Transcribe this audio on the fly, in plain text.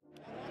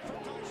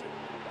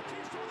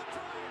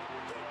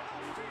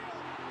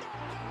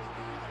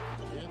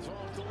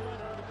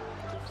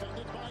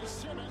Defended by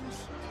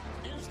Simmons.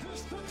 Is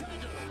this the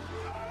dagger?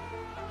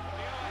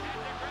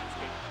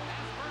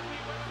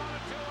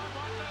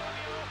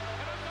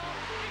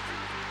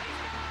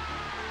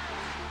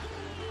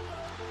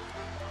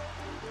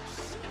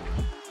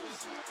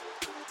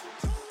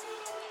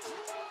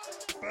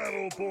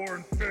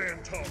 Battleborn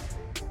Phantom.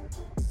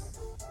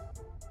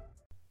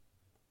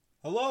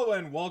 Hello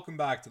and welcome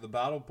back to the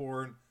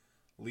Battleborn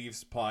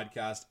Leafs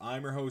podcast.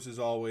 I'm your host as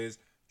always,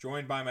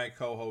 joined by my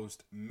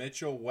co-host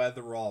Mitchell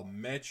Weatherall.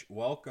 Mitch,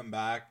 welcome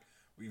back.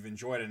 We've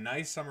enjoyed a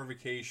nice summer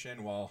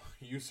vacation. Well,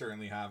 you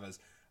certainly have, as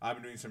I've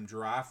been doing some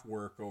draft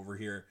work over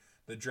here.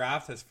 The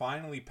draft has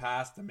finally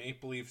passed. The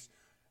Maple Leafs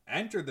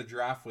entered the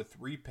draft with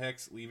 3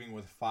 picks, leaving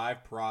with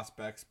 5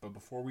 prospects. But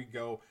before we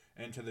go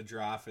into the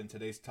draft and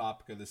today's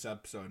topic of this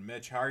episode,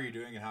 Mitch, how are you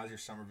doing and how's your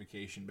summer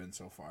vacation been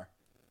so far?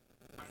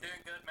 I'm doing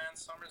good, man.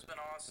 Summer's been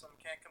awesome.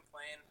 Can't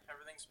complain.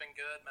 Everything's been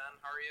good,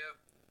 man. How are you?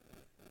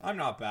 I'm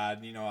not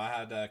bad. I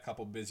had a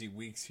couple busy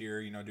weeks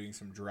here, doing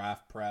some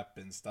draft prep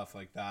and stuff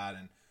like that.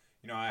 And,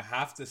 I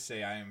have to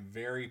say I am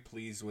very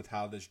pleased with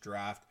how this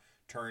draft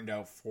turned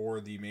out for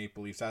the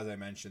Maple Leafs. As I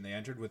mentioned, they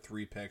entered with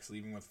 3 picks,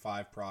 leaving with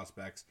 5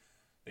 prospects.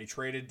 They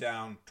traded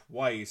down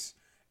twice,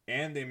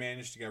 and they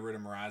managed to get rid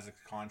of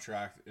Mrazek's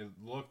contract. It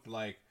looked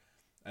like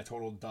a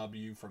total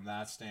W from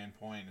that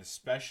standpoint,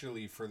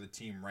 especially for the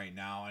team right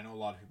now. I know a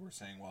lot of people are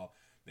saying, well,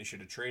 they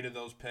should have traded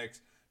those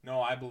picks. No,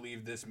 I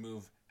believe this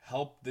move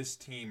helped this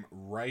team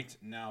right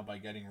now by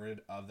getting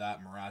rid of that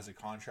Mrazek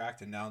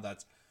contract, and now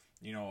that's,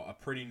 a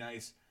pretty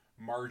nice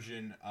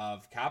margin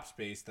of cap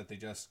space that they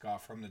just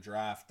got from the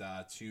draft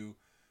to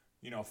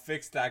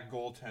fix that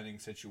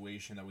goaltending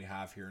situation that we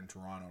have here in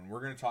Toronto. And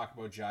we're going to talk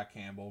about Jack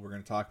Campbell. We're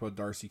going to talk about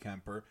Darcy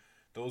Kuemper.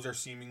 Those are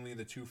seemingly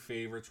the 2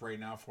 favorites right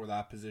now for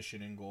that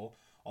position in goal.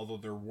 Although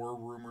there were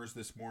rumors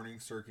this morning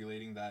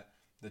circulating that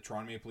the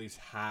Toronto Maple Leafs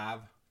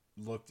have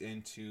looked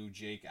into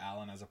Jake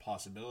Allen as a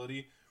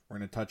possibility. We're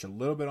going to touch a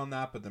little bit on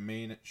that, but the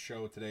main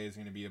show today is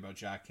going to be about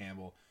Jack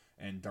Campbell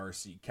and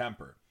Darcy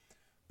Kuemper.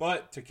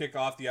 But to kick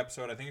off the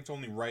episode, I think it's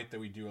only right that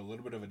we do a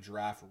little bit of a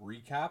draft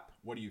recap.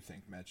 What do you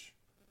think, Mitch?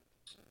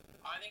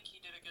 I think he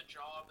did a good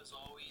job as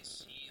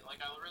always. I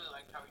really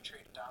liked how he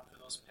traded down for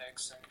those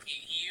picks, and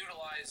he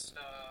utilized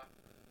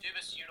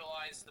Dubas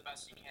utilized the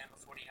best he can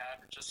with what he had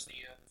with just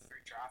the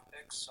 3 draft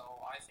picks. So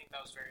I think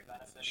that was very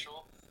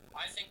beneficial.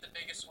 I think the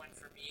biggest win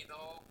for me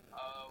though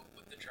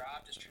with the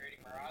draft is trading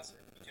Mrazek,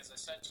 because I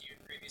said to you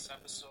in previous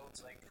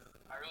episodes,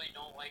 I really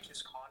don't like his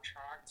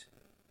contract.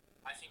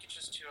 I think it's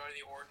just too out of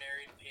the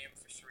ordinary to pay him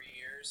for 3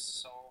 years.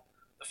 So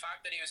the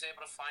fact that he was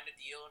able to find a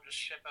deal and just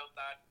ship out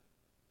that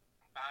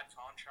bad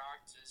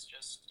contract is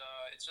just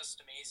it's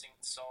just amazing.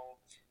 So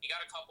he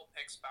got a couple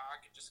picks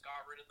back and just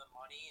got rid of the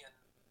money, and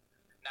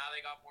now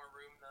they got more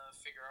room to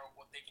figure out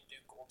what they can do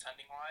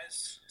goaltending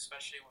wise,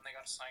 especially when they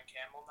got to sign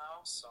Campbell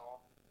now.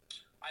 So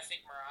I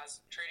think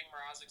trading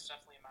Mrazek's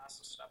definitely a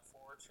massive step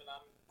forward for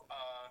them,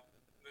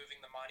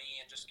 moving the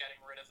money and just getting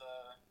rid of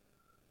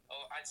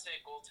I'd say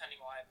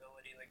goaltending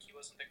liability. He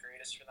wasn't the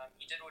greatest for them.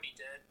 He did what he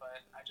did,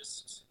 but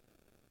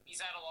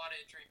he's had a lot of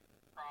injury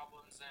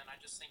problems, and I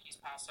just think he's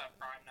past that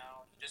prime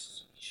now. He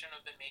shouldn't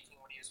have been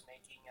making what he was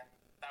making, and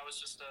that was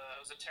it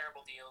was a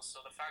terrible deal. So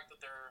the fact that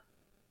they're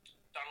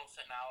done with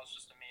it now is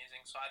just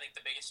amazing. So I think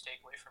the biggest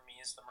takeaway for me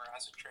is the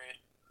Mrazek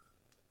trade.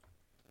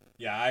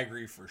 Yeah, I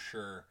agree for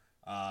sure.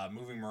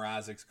 Moving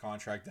Mrazek's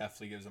contract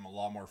definitely gives them a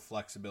lot more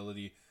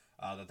flexibility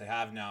that they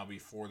have now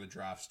before the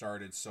draft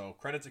started. So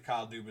credit to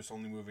Kyle Dubas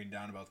only moving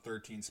down about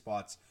 13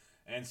 spots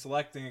and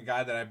selecting a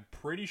guy that I'm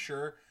pretty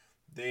sure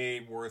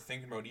they were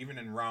thinking about even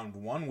in round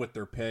 1 with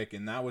their pick,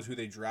 and that was who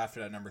they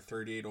drafted at number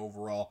 38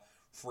 overall,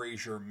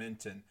 Fraser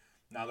Minten.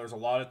 Now, there's a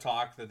lot of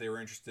talk that they were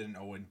interested in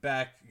Owen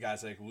Beck,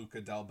 guys like Luca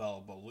Del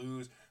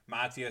Bello-Baluz,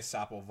 Matthias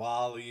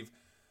Sapovaliv.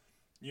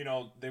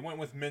 They went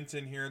with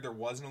Minten here. There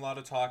wasn't a lot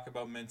of talk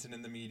about Minten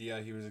in the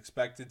media. He was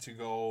expected to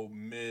go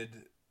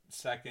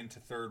mid-second to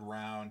 3rd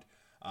round.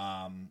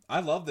 I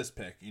love this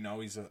pick.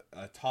 He's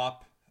a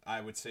top,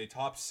 I would say,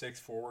 top 6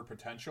 forward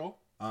potential.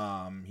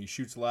 He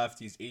shoots left.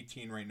 He's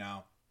 18 right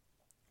now.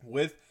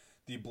 With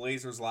the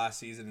Blazers last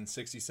season in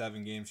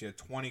 67 games, he had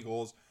 20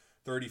 goals,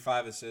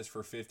 35 assists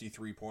for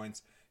 53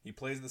 points. He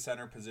plays the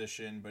center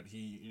position, but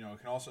he,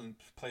 can also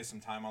play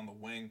some time on the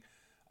wing.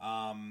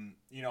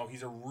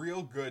 He's a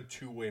real good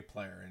two-way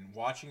player, and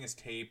watching his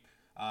tape,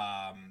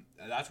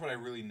 that's what I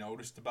really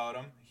noticed about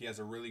him. He has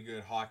a really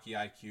good hockey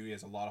IQ. He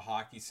has a lot of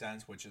hockey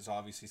sense, which is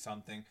obviously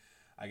something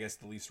I guess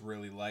the Leafs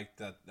really liked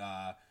that,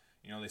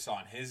 they saw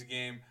in his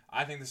game.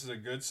 I think this is a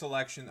good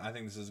selection. I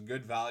think this is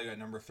good value at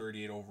number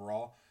 38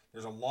 overall.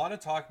 There's a lot of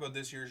talk about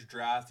this year's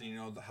draft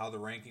and, how the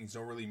rankings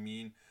don't really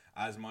mean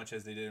as much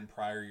as they did in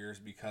prior years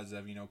because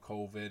of,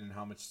 COVID and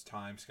how much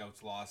time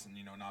scouts lost and,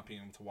 not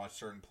being able to watch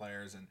certain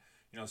players and,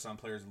 some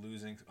players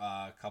losing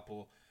a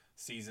couple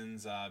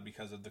seasons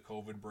because of the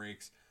COVID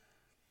breaks.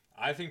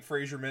 I think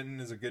Fraser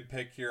Minten is a good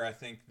pick here. I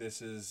think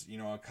this is,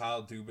 a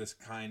Kyle Dubas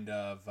kind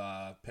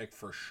of pick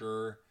for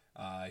sure.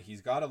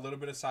 He's got a little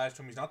bit of size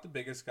to him. He's not the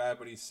biggest guy,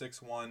 but he's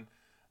 6'1",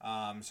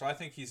 So I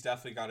think he's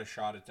definitely got a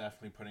shot at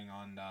definitely putting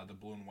on the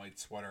blue and white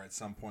sweater at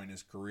some point in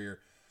his career.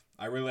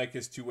 I really like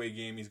his two-way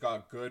game. He's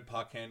got good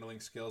puck handling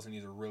skills, and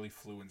he's a really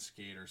fluent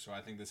skater. So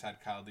I think this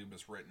had Kyle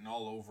Dubas written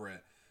all over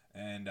it.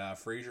 And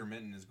Fraser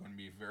Minten is going to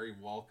be very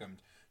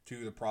welcomed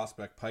to the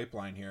prospect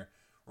pipeline here.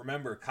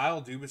 Remember,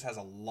 Kyle Dubas has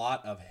a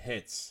lot of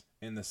hits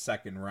in the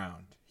second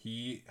round.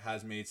 He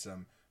has made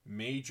some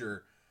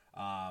major,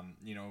 I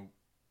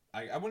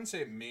wouldn't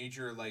say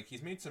major, like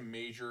he's made some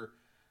major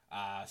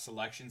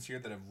selections here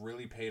that have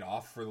really paid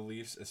off for the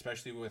Leafs,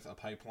 especially with a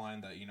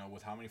pipeline that,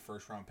 with how many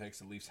first-round picks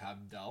the Leafs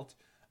have dealt.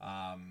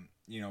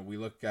 We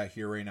look at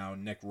here right now,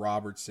 Nick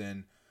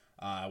Robertson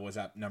was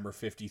at number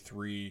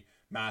 53.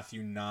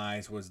 Matthew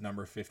Nyes was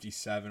number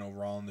 57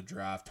 overall in the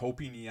draft.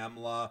 Topi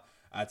Niemela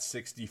at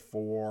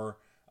 64.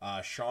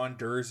 Sean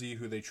Dursey,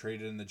 who they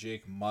traded in the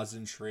Jake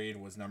Muzzin trade,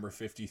 was number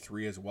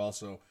 53 as well.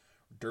 So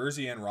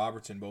Dursey and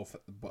Robertson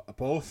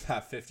both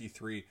have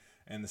 53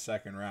 in the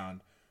second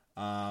round.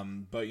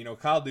 But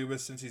Kyle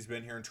Dubas, since he's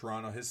been here in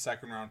Toronto, his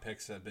second round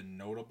picks have been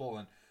notable,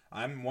 and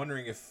I'm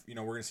wondering if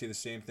we're going to see the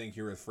same thing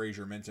here with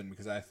Fraser Minten,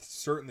 because I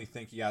certainly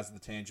think he has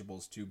the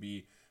tangibles to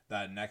be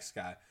that next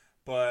guy.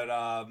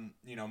 But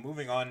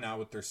moving on now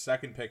with their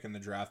second pick in the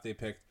draft, they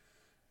picked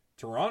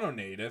Toronto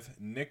native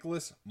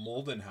Nicholas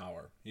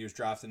Moldenhauer. He was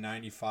drafted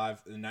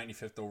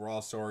 95th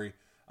overall.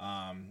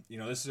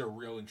 This is a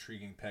real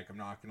intriguing pick. I'm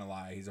not going to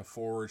lie. He's a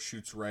forward,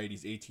 shoots right.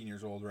 He's 18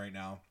 years old right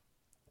now.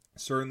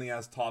 Certainly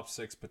has top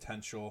six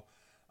potential.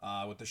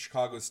 With the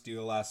Chicago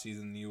Steel last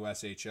season in the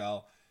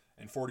USHL,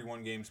 in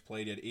 41 games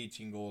played, he had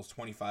 18 goals,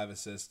 25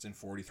 assists, and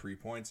 43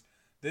 points.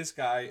 This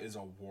guy is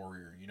a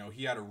warrior.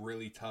 He had a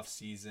really tough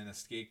season. A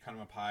skate cut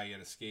him up high. He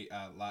had a skate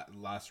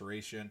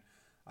laceration.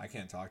 I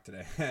can't talk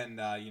today. And,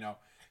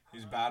 he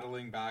was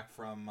battling back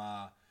from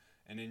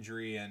an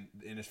injury. And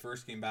in his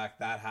first game back,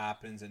 that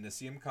happens. And to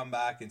see him come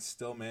back and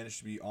still manage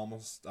to be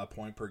almost over a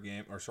point per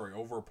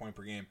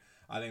game,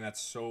 I think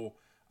that's so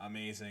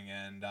amazing.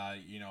 And,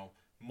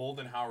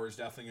 Moldenhauer is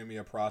definitely going to be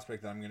a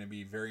prospect that I'm going to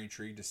be very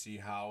intrigued to see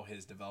how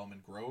his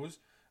development grows.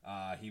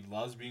 He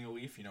loves being a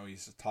Leaf.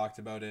 He's talked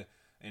about it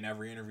in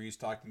every interview he's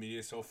talked to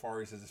media so far.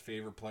 He says his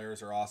favorite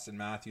players are Austin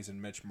Matthews and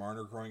Mitch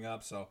Marner growing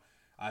up. So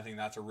I think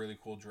that's a really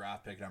cool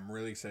draft pick. And I'm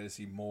really excited to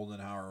see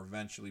Moldenhauer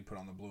eventually put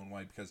on the blue and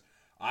white, because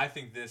I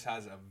think this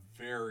has a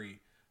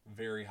very,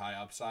 very high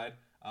upside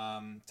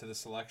to the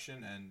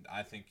selection. And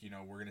I think,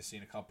 we're going to see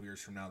in a couple years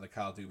from now that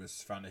Kyle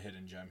Dubas found a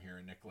hidden gem here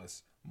in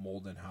Nicholas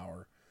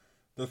Moldenhauer.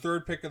 The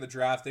third pick of the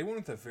draft, they went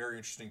with a very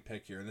interesting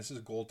pick here, and this is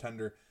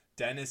goaltender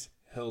Dennis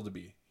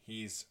Hildeby.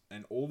 He's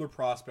an older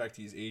prospect.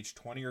 He's aged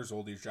 20 years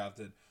old. He's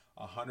drafted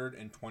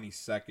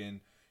 122nd.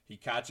 He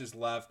catches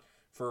left.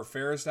 For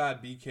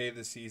Ferrestad BK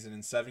this season,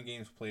 in 7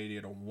 games played, he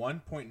had a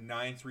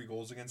 1.93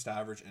 goals against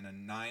average and a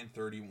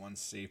 931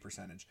 save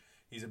percentage.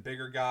 He's a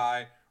bigger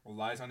guy,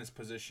 relies on his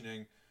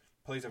positioning,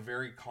 plays a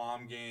very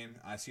calm game.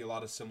 I see a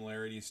lot of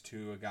similarities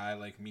to a guy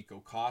like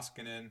Mikko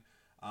Koskinen.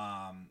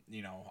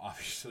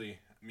 Obviously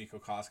Mikko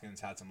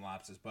Koskinen's had some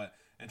lapses, but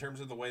in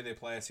terms of the way they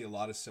play, I see a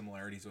lot of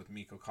similarities with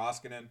Mikko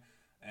Koskinen.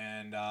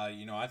 And,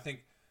 I think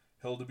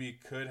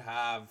Hildeby could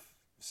have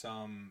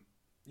some,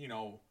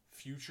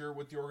 future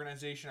with the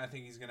organization. I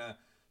think he's going to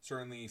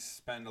certainly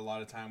spend a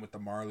lot of time with the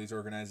Marlies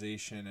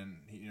organization. And,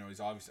 he's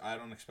obviously, I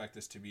don't expect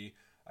this to be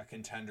a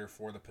contender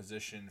for the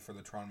position for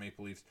the Toronto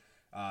Maple Leafs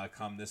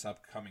come this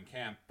upcoming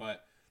camp.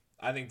 But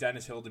I think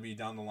Dennis Hildeby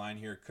down the line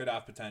here could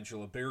have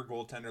potential. A bigger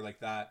goaltender like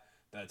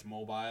that's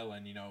mobile,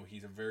 and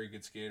he's a very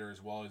good skater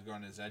as well. He's going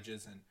on his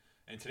edges, and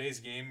in today's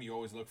game, you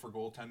always look for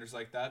goaltenders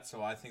like that.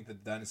 So I think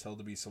that Dennis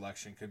Hildeby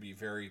selection could be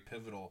very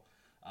pivotal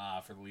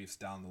for the Leafs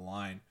down the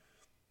line.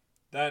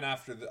 Then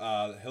after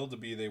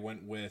Hildeby, they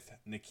went with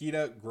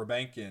Nikita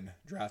Grabenkin,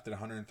 drafted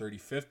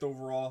 135th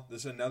overall.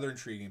 This is another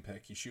intriguing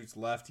pick. He shoots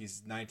left.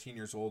 He's 19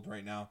 years old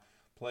right now.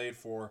 Played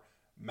for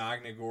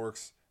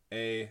Magnagorsk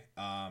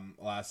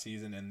last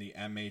season in the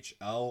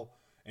MHL.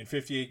 In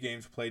 58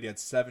 games played, he had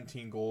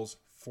 17 goals,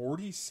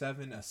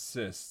 47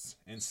 assists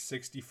in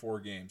 64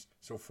 games.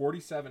 So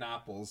 47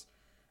 apples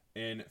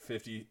in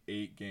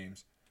 58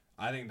 games.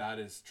 I think that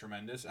is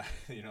tremendous.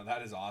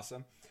 That is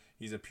awesome.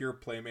 He's a pure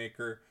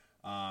playmaker,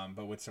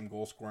 but with some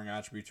goal-scoring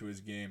attribute to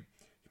his game.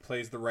 He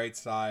plays the right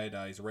side.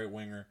 He's a right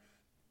winger,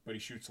 but he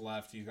shoots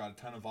left. He's got a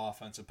ton of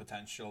offensive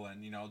potential,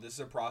 and, this is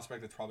a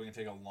prospect that's probably going to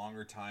take a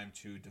longer time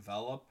to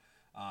develop.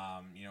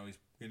 He's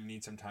going to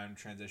need some time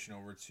to transition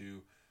over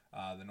to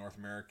the North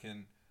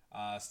American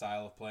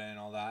style of play and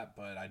all that,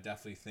 but I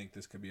definitely think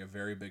this could be a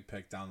very big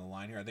pick down the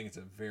line here. I think it's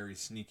a very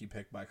sneaky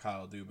pick by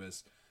Kyle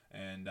Dubas,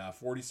 and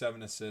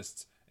 47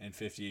 assists in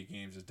 58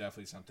 games is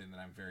definitely something that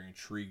I'm very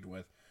intrigued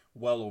with,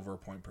 well over a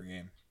point per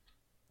game.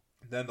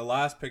 Then the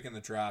last pick in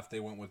the draft,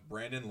 they went with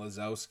Brandon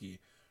Lazowski,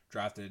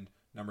 drafted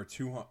number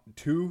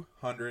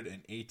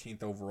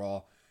 218th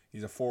overall.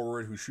 He's a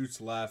forward who shoots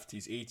left.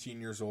 He's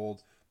 18 years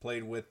old.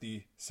 Played with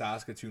the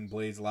Saskatoon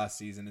Blades last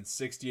season. In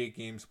 68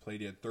 games played,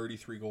 he had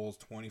 33 goals,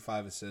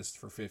 25 assists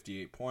for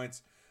 58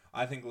 points.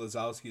 I think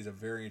Lazowski is a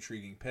very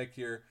intriguing pick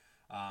here.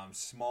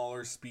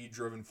 Smaller,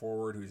 speed-driven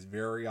forward who's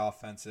very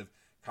offensive,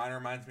 Kind of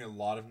reminds me a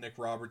lot of Nick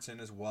Robertson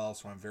as well,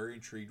 so I'm very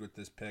intrigued with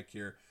this pick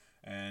here.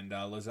 And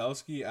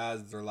Lazowski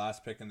as their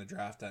last pick in the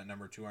draft at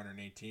number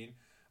 218.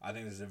 I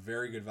think this is a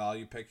very good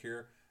value pick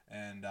here,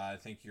 and I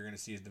think you're going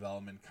to see his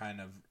development kind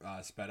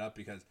of sped up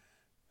because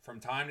from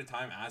time to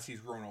time, as he's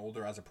grown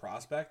older as a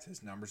prospect,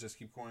 his numbers just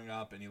keep going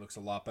up, and he looks a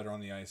lot better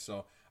on the ice.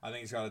 So I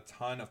think he's got a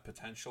ton of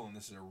potential, and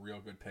this is a real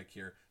good pick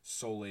here,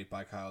 so late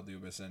by Kyle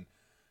Dubas. And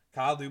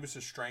Kyle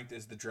Dubas' strength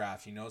is the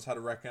draft. He knows how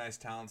to recognize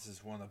talents. This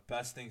is one of the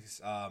best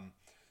things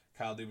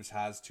Kyle Dubas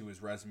has to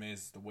his resume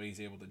is the way he's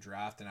able to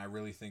draft, and I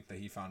really think that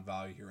he found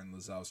value here in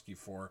Lazowski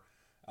for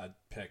a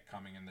pick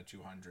coming in the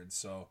 200s.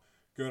 So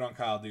good on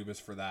Kyle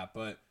Dubas for that.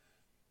 But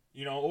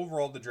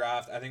overall the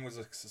draft I think was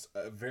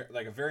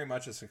very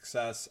much a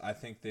success. I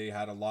think they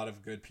had a lot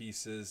of good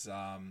pieces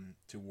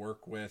to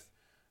work with.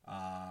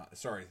 I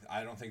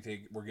don't think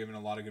they were given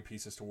a lot of good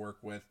pieces to work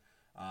with,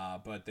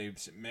 but they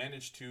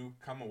managed to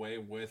come away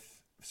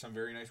with some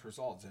very nice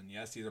results. And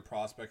yes, these are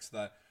prospects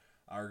that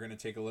are going to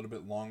take a little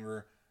bit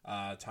longer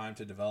time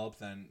to develop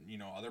than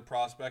other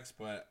prospects,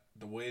 but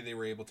the way they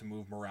were able to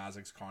move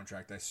Mrazek's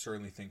contract, I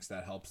certainly think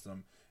that helps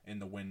them in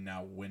the win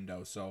now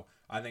window. So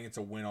I think it's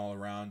a win all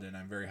around, and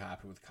I'm very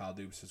happy with Kyle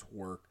Dubas'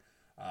 work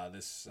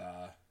this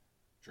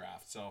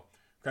draft. So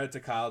credit to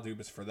Kyle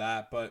Dubas for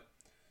that. But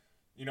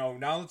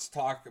now let's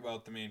talk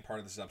about the main part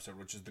of this episode,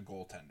 which is the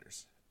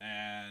goaltenders.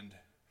 And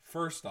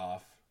first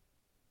off,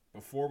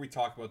 before we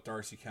talk about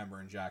Darcy Kemper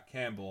and Jack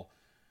Campbell,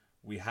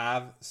 we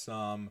have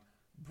some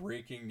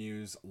breaking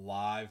news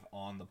live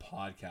on the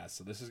podcast.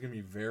 So this is going to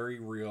be very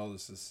real.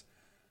 This is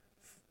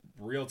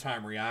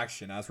real-time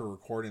reaction as we're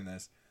recording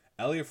this.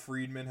 Elliot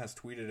Friedman has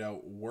tweeted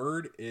out,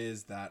 word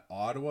is that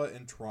Ottawa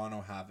and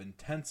Toronto have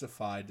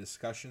intensified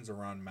discussions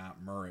around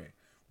Matt Murray.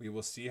 We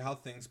will see how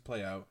things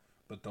play out,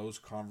 but those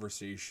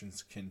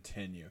conversations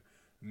continue.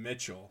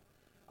 Mitchell,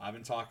 I've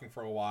been talking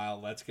for a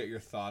while. Let's get your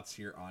thoughts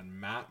here on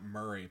Matt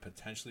Murray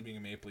potentially being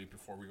a Maple Leaf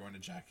before we go into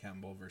Jack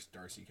Campbell versus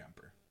Darcy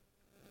Kemper.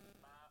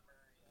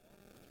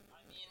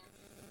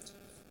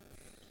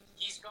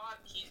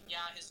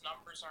 His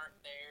numbers aren't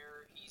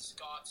there. He's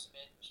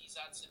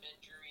had some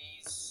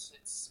injuries.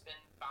 It's been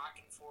back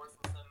and forth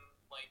with him,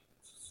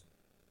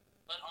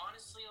 but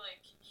honestly,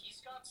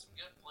 he's got some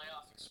good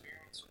playoff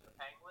experience with the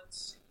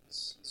Penguins.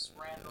 He's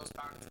ran those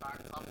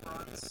back-to-back cup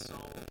runs, so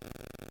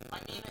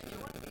it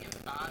wouldn't be a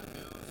bad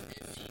move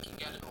if he can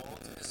get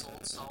his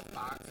old self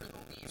back for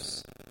the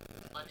Leafs.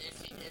 But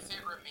if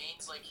it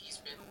remains like he's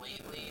been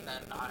lately,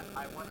 then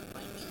I wouldn't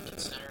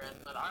consider it.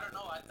 But I don't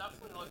know. I'd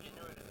definitely look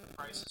into it if the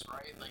price is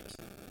right.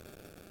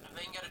 If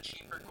they can get a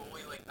cheaper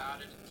goalie like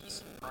that at a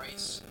decent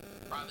price,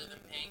 rather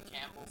than paying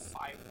Campbell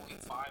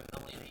 $5.5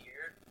 million a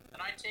year, then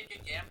I'd take a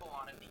gamble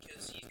on it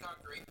because he's got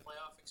great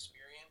playoff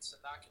experience, and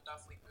that can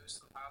definitely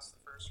boost them past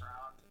the first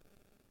round.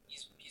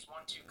 He's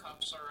won 2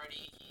 cups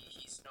already.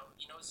 He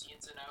knows the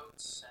ins and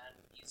outs, and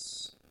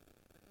he's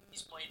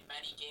played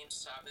many game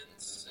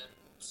 7s, and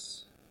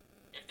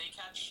if they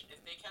catch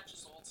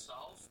his old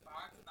self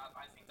back,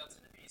 I think that's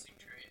an amazing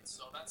trade.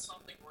 So that's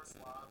something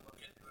worthwhile to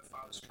look into if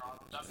I was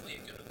Toronto. Definitely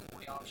a good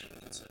goalie option to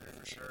consider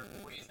for sure.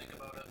 What do you think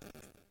about it?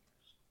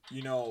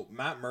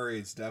 Matt Murray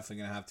is definitely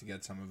going to have to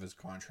get some of his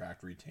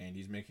contract retained.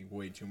 He's making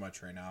way too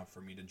much right now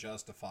for me to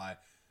justify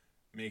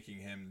making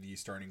him the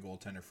starting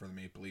goaltender for the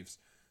Maple Leafs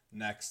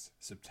next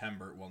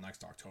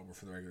October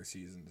for the regular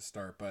season to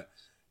start. But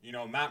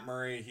Matt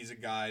Murray, he's a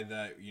guy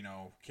that,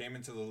 came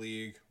into the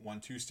league, won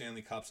 2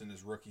 Stanley Cups in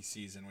his rookie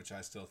season, which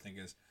I still think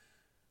is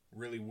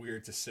really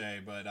weird to say.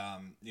 But,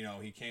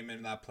 he came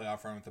into that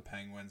playoff run with the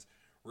Penguins,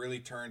 really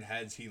turned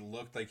heads. He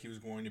looked like he was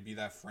going to be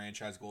that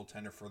franchise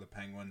goaltender for the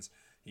Penguins.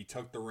 He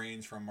took the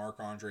reins from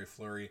Marc-Andre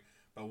Fleury.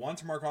 But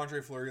once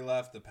Marc-Andre Fleury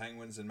left, the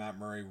Penguins and Matt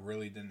Murray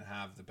really didn't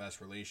have the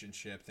best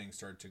relationship. Things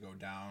started to go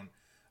down,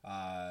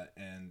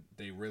 and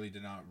they really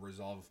did not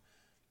resolve.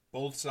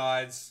 Both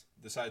sides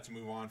decided to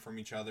move on from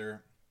each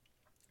other.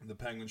 The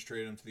Penguins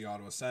traded him to the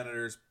Ottawa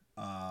Senators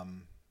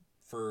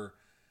for,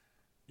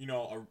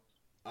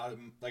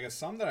 a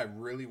sum that I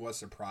really was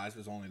surprised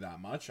was only that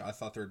much. I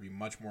thought there would be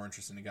much more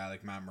interest in a guy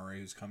like Matt Murray,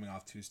 who's coming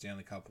off 2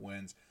 Stanley Cup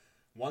wins.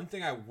 One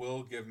thing I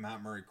will give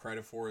Matt Murray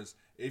credit for is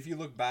if you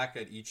look back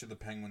at each of the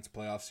Penguins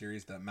playoff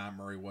series that Matt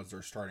Murray was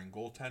their starting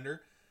goaltender,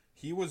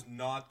 he was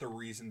not the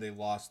reason they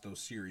lost those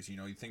series.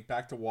 You think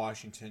back to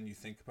Washington, you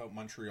think about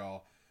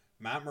Montreal.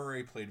 Matt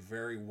Murray played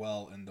very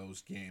well in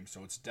those games,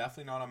 so it's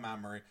definitely not on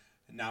Matt Murray.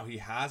 Now, he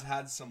has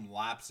had some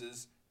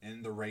lapses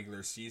in the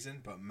regular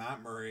season, but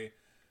Matt Murray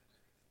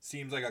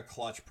seems like a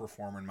clutch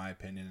performer in my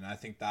opinion, and I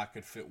think that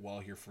could fit well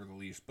here for the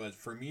Leafs. But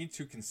for me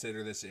to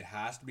consider this, it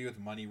has to be with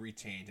money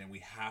retained, and we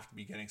have to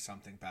be getting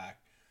something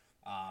back.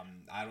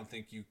 I don't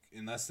think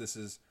unless this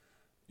is,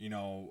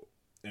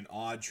 an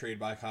odd trade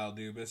by Kyle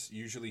Dubas,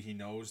 usually he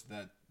knows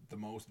that the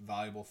most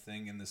valuable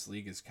thing in this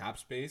league is cap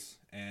space,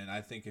 and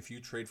I think if you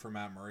trade for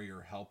Matt Murray,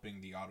 you're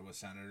helping the Ottawa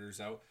Senators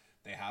out.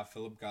 They have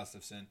Philip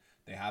Gustafsson,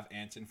 they have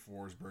Anton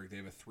Forsberg, they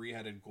have a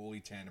 3-headed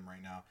goalie tandem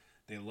right now.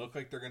 They look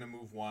like they're going to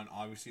move one.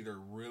 Obviously, they're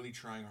really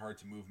trying hard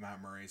to move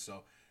Matt Murray,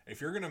 so if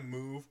you're going to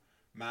move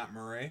Matt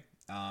Murray,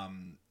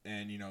 And,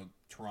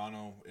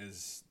 Toronto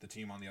is the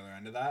team on the other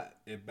end of that.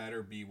 It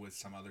better be with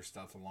some other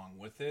stuff along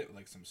with it,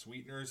 like some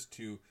sweeteners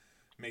to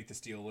make this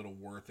deal a little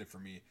worth it for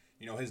me.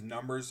 His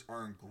numbers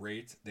aren't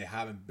great. They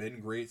haven't been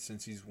great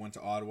since he's went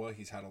to Ottawa.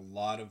 He's had a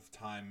lot of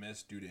time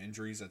missed due to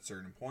injuries at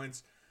certain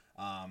points.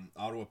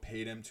 Ottawa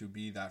paid him to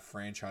be that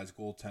franchise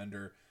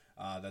goaltender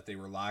that they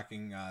were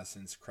lacking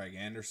since Craig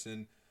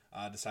Anderson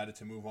decided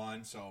to move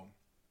on. So,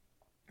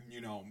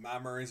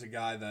 Matt Murray's a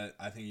guy that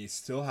I think he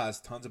still has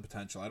tons of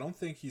potential. I don't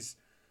think he's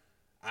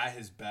at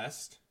his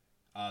best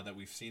that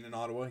we've seen in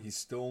Ottawa. He's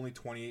still only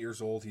 28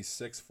 years old. He's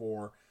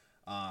 6'4".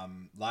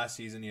 Last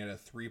season, he had a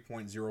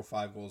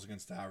 3.05 goals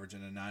against average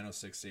and a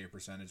 906 save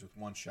percentage with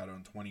one shutout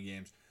in 20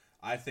 games.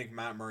 I think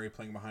Matt Murray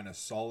playing behind a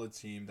solid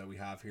team that we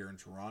have here in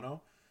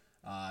Toronto,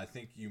 I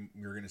think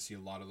you're going to see a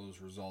lot of those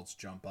results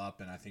jump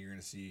up, and I think you're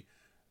going to see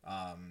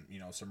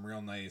some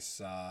real nice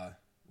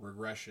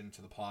regression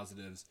to the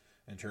positives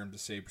in terms of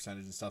save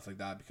percentage and stuff like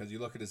that, because you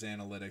look at his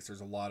analytics, there's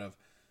a lot of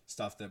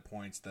stuff that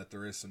points that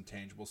there is some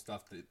tangible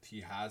stuff, that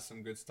he has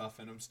some good stuff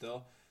in him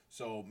still.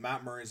 So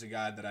Matt Murray is a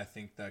guy that I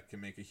think that can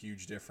make a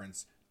huge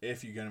difference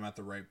if you get him at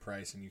the right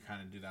price and you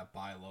kind of do that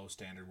buy low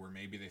standard where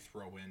maybe they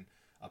throw in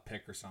a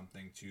pick or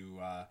something to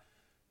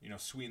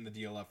sweeten the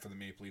deal up for the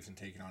Maple Leafs and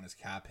take it on his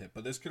cap hit.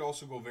 But this could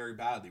also go very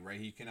badly, right?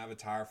 He can have a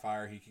tire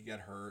fire, he could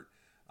get hurt,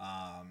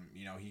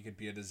 he could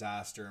be a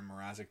disaster in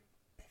Mrazek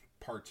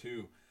Part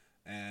 2,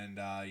 and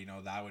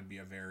that would be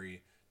a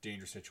very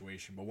dangerous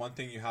situation. But one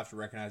thing you have to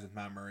recognize with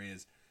Matt Murray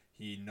is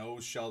he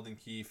knows Sheldon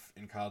Keefe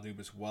and Kyle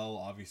Dubas well,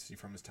 obviously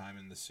from his time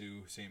in the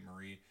Sault Ste.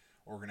 Marie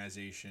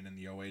organization and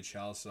the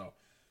OHL. So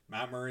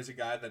Matt Murray is a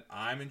guy that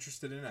I'm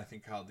interested in. I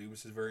think Kyle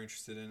Dubas is very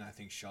interested in. I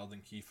think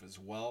Sheldon Keefe as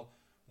well.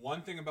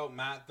 One thing about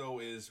Matt, though,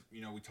 is,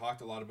 we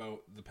talked a lot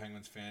about the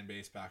Penguins fan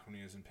base back when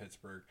he was in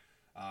Pittsburgh.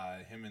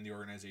 Him and the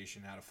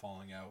organization had a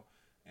falling out.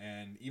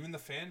 And even the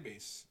fan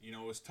base, it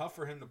was tough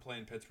for him to play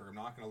in Pittsburgh. I'm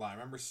not going to lie. I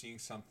remember seeing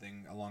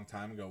something a long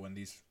time ago when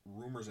these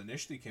rumors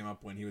initially came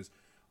up when he was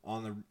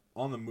on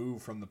the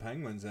move from the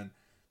Penguins, and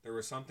there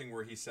was something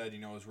where he said,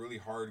 it was really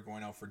hard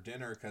going out for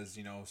dinner because,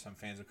 some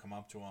fans would come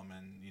up to him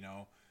and,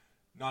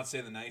 not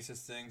say the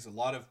nicest things. A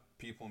lot of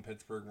people in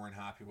Pittsburgh weren't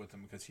happy with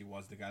him because he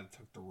was the guy that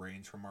took the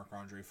reins from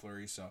Marc-Andre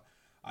Fleury. So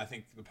I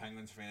think the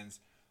Penguins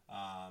fans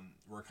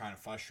were kind of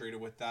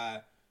frustrated with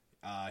that.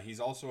 He's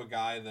also a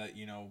guy that,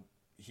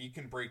 he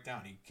can break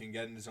down. He can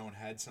get in his own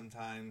head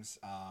sometimes.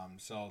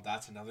 So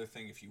that's another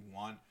thing. If you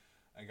want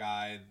a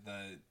guy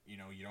that,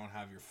 you don't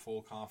have your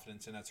full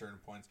confidence in at certain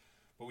points.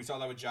 But we saw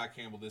that with Jack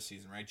Campbell this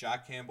season, right?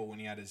 Jack Campbell, when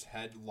he had his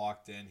head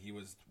locked in, he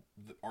was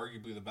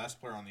arguably the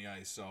best player on the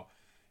ice. So,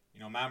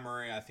 Matt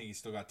Murray, I think he's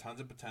still got tons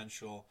of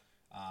potential.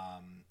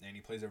 And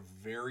he plays a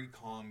very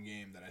calm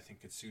game that I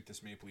think could suit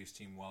this Maple Leafs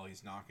team well.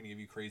 He's not going to give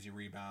you crazy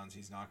rebounds.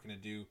 He's not going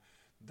to do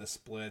the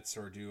splits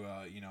or do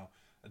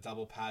a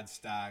double pad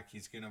stack.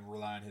 He's going to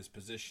rely on his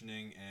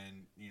positioning,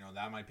 and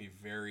that might be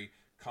very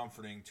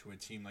comforting to a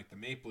team like the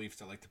Maple Leafs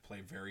that like to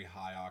play very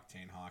high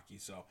octane hockey.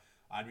 So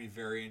I'd be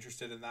very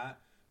interested in that.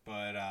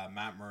 But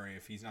Matt Murray,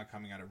 if he's not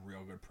coming at a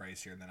real good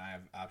price here, then I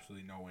have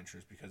absolutely no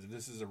interest, because if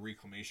this is a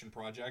reclamation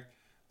project,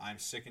 I'm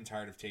sick and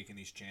tired of taking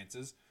these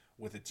chances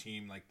with a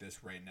team like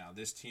this right now.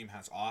 This team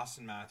has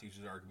Austin Matthews,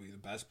 who's arguably the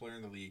best player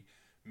in the league,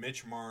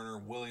 Mitch Marner,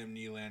 William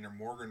Nylander,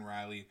 Morgan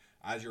Riley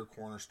as your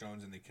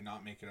cornerstones, and they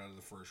cannot make it out of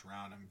the first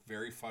round. I'm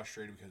very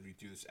frustrated because we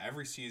do this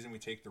every season. We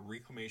take the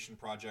reclamation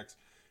projects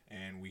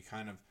and we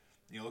kind of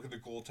look at the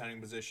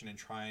goaltending position and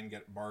try and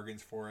get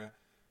bargains for it.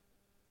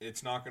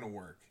 It's not going to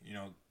work.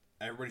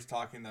 Everybody's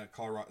talking that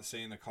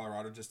saying that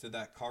Colorado just did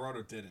that.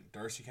 Colorado didn't.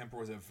 Darcy Kemper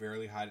was a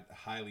very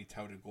highly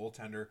touted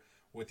goaltender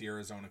with the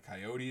Arizona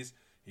Coyotes.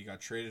 He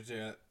got traded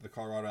to the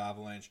Colorado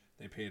Avalanche.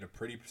 They paid a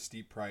pretty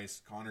steep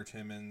price. Connor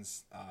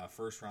Timmins,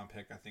 first round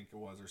pick, I think it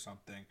was, or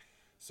something.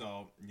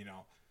 So,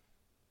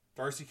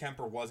 Darcy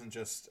Kemper wasn't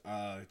just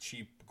a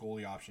cheap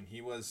goalie option.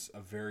 He was a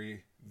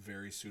very,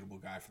 very suitable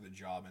guy for the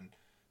job. And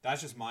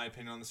that's just my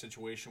opinion on the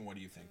situation. What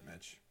do you think,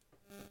 Mitch?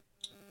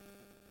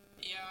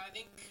 Yeah, I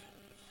think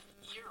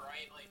you're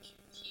right.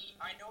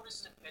 I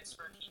noticed in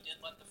Pittsburgh, he did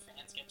let the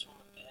fans get to him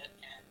a bit.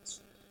 And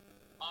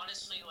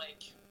honestly,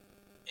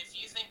 if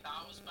you think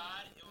that was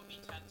bad, it would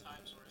be 10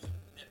 times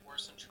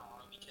worse in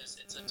Toronto,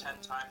 because it's a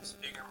 10 times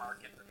bigger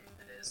market than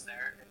it is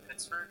there in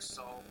Pittsburgh.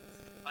 So,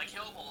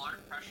 he'll have a lot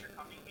of pressure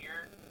coming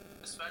here,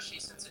 especially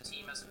since the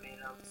team hasn't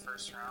made it out of the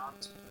first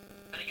round.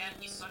 But again,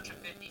 he's such a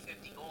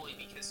 50-50 goalie,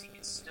 because he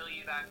can steal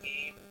you that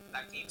game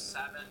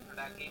 7, or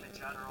that game in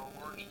general,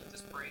 or he can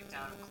just break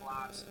down and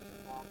collapse and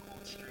long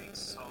cold streaks.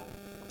 So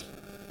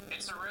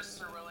it's a risk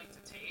they're willing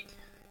to take,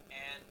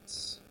 and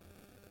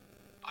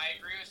I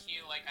agree with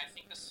you. I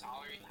think the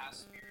salary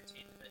has to be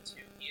retained a bit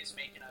too. He is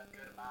making a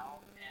good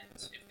amount, and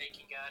if they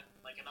can get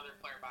another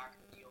player back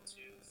in the deal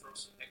to throw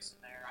some picks in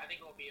there, I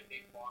think it will be a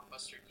big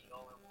blockbuster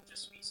deal. It will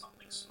just be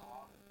something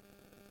small.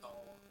 So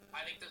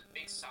I think the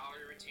big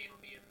salary retain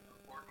will be an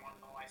important one,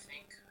 though. I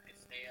think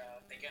if they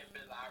get a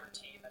bit of that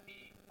retained, that'd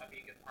be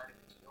a good part of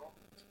the deal.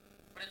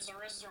 But it's a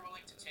risk they're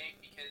willing to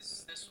take,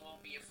 because this will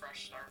be a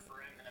fresh start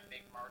for him, and if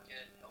big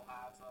market. He'll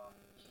have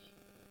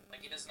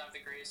he doesn't have the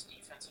greatest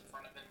defense in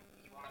front of him.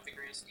 He won't have the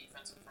greatest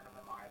defense in front of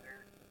him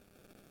either.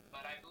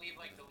 But I believe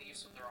the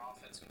Leafs with their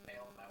offense can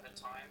bail him out at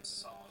times.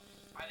 So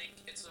I think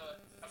it's a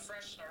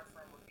fresh start for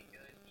him would be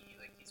good.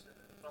 He's been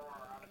thrown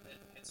around a bit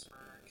in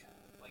Pittsburgh.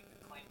 The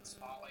claim the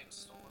spotlight was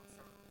stolen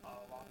from a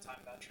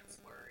longtime veteran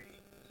Fleury,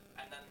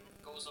 and then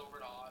goes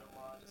over to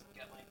Ottawa. Doesn't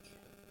get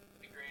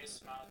the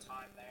greatest amount of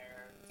time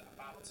there.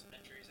 Battled some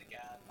injuries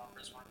again.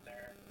 Numbers weren't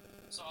there.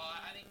 So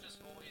I think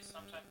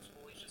sometimes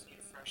goalies just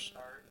need a fresh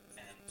start,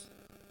 and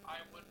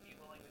I would be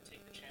willing to take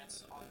the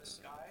chance on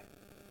this guy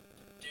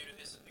due to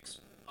his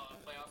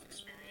playoff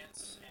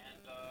experience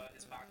and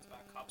his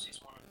back-to-back cups he's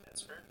won in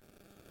Pittsburgh.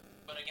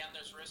 But again,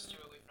 there's risk to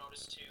it. We've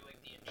noticed too,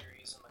 the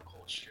injuries and the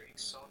cold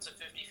streaks. So it's a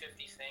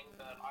 50-50 thing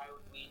that I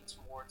would lean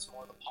towards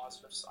more the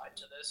positive side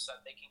to this,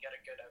 that they can get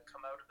a good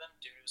outcome out of him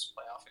due to his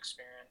playoff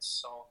experience.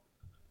 So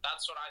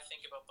that's what I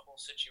think about the whole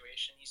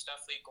situation. He's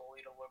definitely a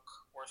goalie to look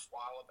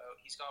worthwhile about.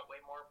 He's got way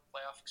more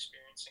playoff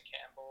experience than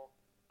Campbell.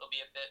 They'll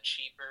be a bit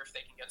cheaper if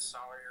they can get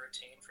salary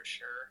retained for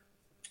sure.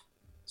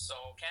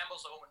 So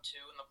Campbell's 0-2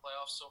 in the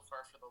playoffs so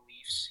far for the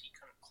Leafs. He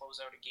couldn't close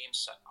out a game.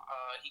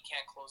 He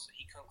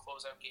couldn't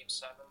close out game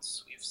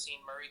sevens. We've seen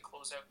Murray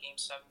close out game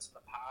sevens in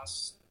the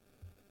past,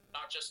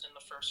 not just in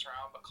the first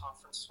round, but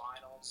conference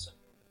finals and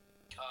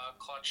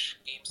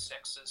clutch game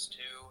sixes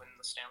too in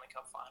the Stanley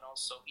Cup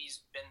Finals. So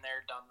he's been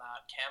there, done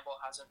that. Campbell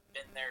hasn't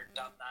been there,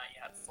 done that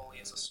yet fully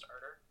as a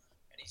starter,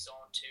 and he's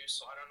 0-2.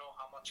 So I don't know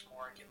how much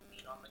more I can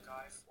lean on the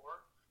guy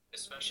for,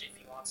 especially if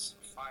he wants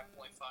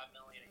 $5.5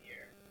 million a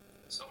year.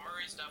 So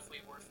Murray's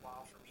definitely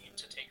worthwhile for me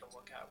to take a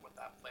look at with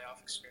that playoff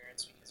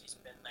experience because he's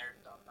been there,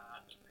 done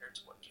that, compared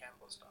to what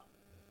Campbell's done.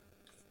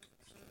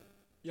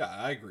 Yeah,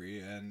 I agree.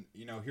 And,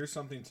 here's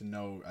something to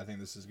note. I think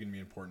this is going to be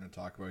important to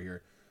talk about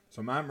here.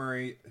 So Matt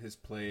Murray has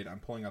played, I'm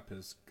pulling up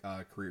his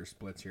career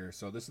splits here.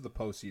 So this is the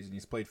postseason.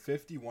 He's played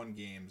 51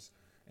 games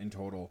in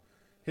total.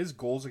 His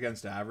goals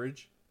against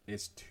average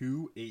is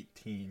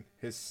 .218.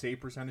 His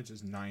save percentage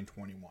is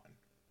 .921.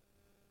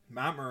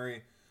 Matt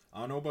Murray,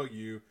 I don't know about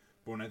you,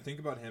 but when I think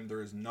about him,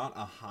 there is not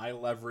a high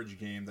leverage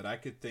game that I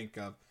could think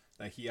of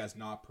that he has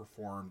not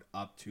performed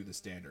up to the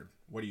standard.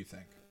 What do you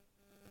think?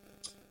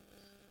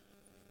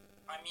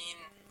 I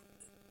mean,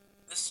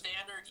 the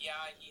standard,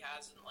 yeah, he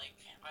hasn't,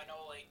 I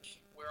know,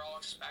 we're all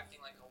expecting,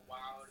 a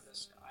wow out of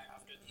this guy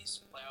after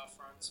these playoff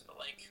runs, but,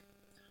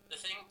 the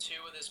thing,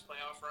 too, with his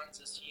playoff runs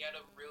is he had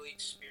a really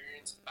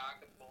experienced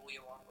backup goalie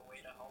along the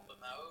way to help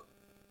him out,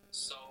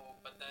 so,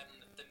 but then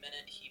the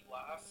minute he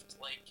left,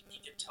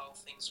 you could tell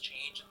things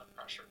change and the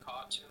pressure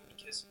caught to him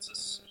because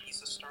he's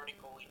a starting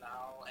goalie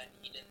now, and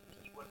he didn't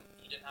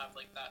have,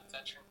 that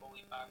veteran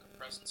goalie backup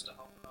presence to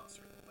help him out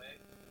through the way.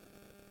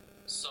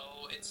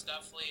 So it's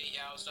definitely,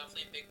 it was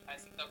definitely a big, I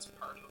think that's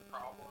part of the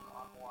problem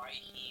on why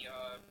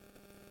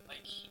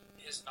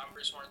his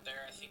numbers weren't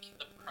there. I think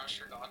the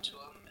pressure got to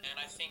him, and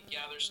I think,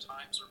 there's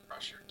times where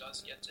pressure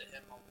does get to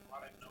him a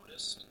lot, I've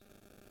noticed.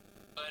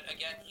 But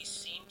again, he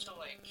seemed to,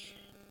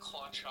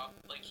 clutch up,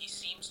 he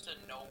seems to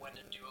know when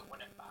to do it when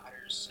it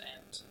matters,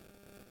 and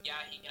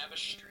he can have a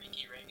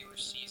streaky regular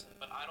season,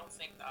 but I don't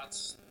think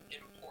that's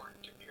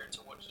important compared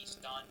to what he's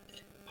done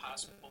in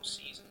past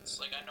postseasons.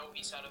 I know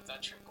he's had a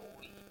veteran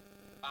goalie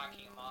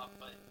backing him up,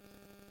 but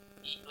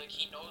he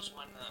knows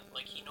when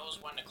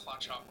to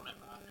clutch up when it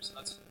matters, and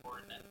that's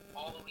important. And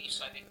all the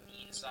Leafs, I think,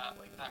 need is that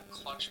that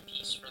clutch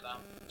piece for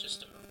them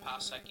just to move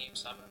past that game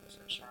 7 in the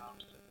first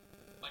round.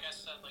 Like I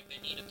said,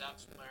 they need a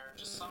depth player,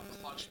 just some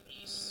clutch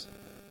piece,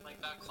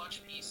 that clutch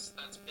piece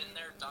that's been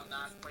there, done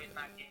that, played in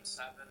that game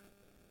 7,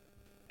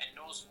 and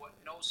knows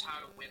how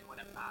to win when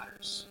it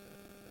matters.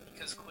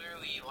 Because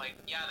clearly,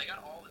 they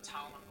got all the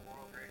talent in the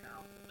world right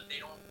now, but they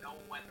don't know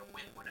when to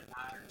win when it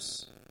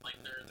matters.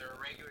 They're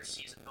a regular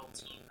season built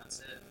team. That's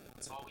it.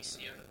 That's all we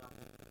see out of them.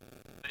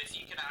 But if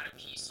you can add a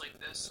piece like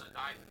this, a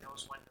guy who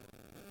knows when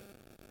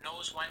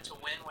to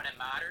win when it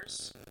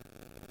matters,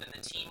 then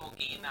the team will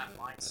gain that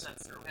mindset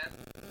through him,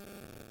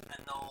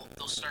 and they'll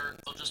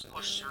just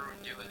push through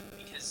and do it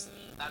because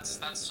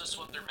that's just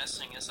what they're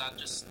missing is that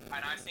just.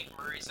 And I think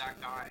Murray's that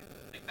guy.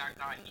 That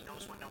guy, he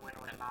knows when to win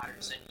when it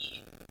matters,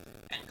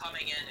 and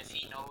coming in, if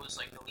he knows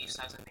the Leafs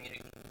hasn't made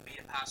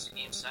it past the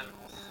game 7,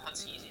 well,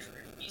 that's easy for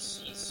him.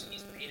 He's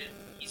made it.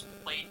 He's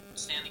played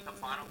Stanley Cup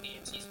final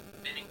games. He's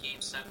been in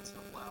game 7s in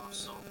the playoffs.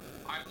 So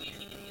I believe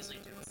he can easily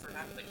do it for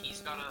him. But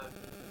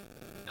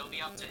it'll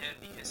be up to him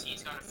because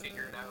he's got to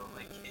figure it out.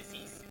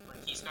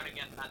 He's got to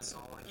get in that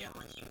zone again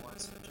like he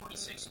was in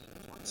 2016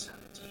 and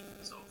 2017.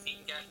 So if he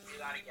can do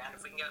that again,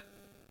 if we can get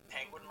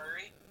Penguin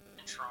Murray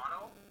in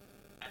Toronto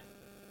and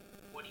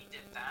what he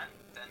did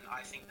then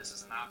I think this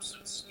is an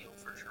absolute steal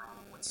for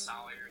Toronto with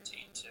salary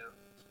retained too.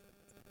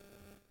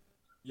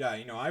 Yeah,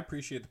 I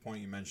appreciate the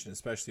point you mentioned,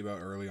 especially about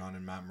early on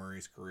in Matt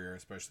Murray's career,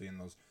 especially in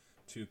those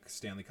 2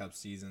 Stanley Cup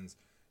seasons.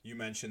 You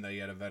mentioned that he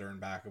had a veteran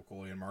backup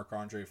goalie in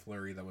Marc-Andre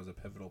Fleury that was a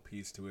pivotal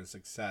piece to his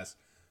success.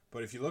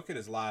 But if you look at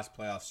his last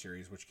playoff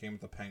series, which came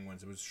with the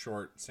Penguins, it was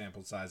short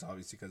sample size,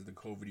 obviously, because of the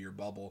COVID year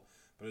bubble,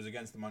 but it was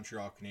against the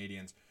Montreal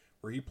Canadiens,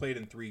 where he played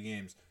in 3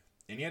 games.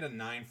 and he had a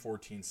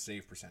 .914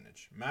 save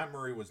percentage. Matt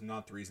Murray was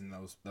not the reason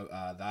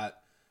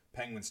that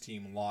Penguins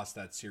team lost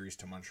that series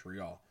to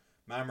Montreal.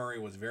 Matt Murray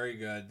was very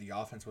good. The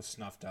offense was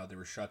snuffed out. They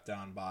were shut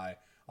down by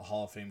a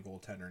Hall of Fame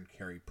goaltender in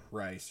Carey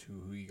Price,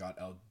 who he got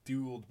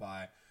outdueled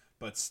by,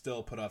 but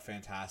still put up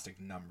fantastic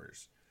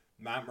numbers.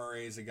 Matt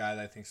Murray is a guy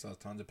that I think still has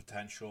tons of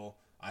potential.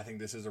 I think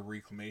this is a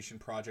reclamation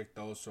project,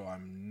 though, so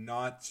I'm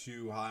not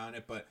too high on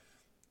it. But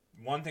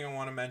one thing I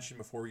want to mention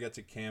before we get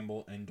to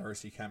Campbell and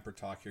Darcy Kemper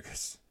talk here,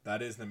 because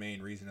that is the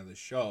main reason of the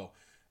show.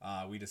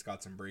 We just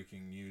got some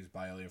breaking news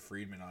by Elliot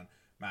Friedman on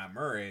Matt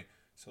Murray,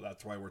 so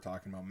that's why we're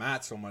talking about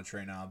Matt so much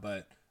right now.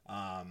 But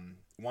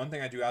one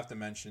thing I do have to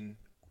mention,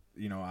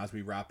 as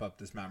we wrap up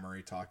this Matt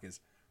Murray talk is,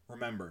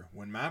 remember,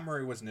 when Matt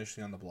Murray was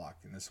initially on the block,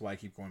 and this is why I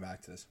keep going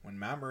back to this, when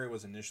Matt Murray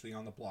was initially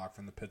on the block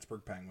from the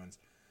Pittsburgh Penguins,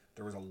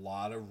 there was a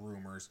lot of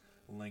rumors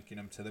linking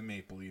him to the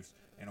Maple Leafs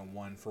in a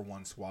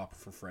 1-for-1 swap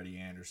for Freddie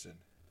Anderson.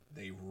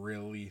 They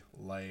really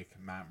like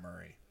Matt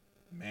Murray.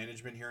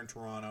 Management here in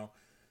Toronto,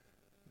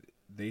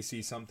 they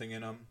see something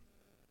in him.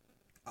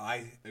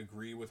 I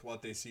agree with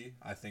what they see.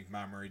 I think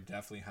Matt Murray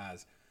definitely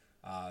has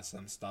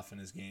some stuff in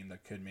his game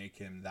that could make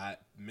him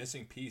that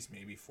missing piece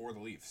maybe for the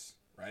Leafs,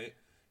 right?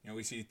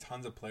 We see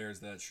tons of players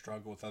that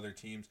struggle with other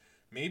teams.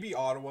 Maybe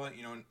Ottawa,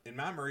 in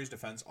Matt Murray's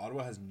defense,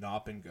 Ottawa has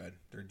not been good.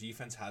 Their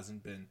defense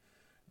hasn't been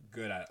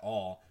good at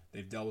all.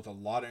 They've dealt with a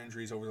lot of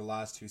injuries over the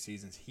last 2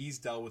 seasons. He's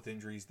dealt with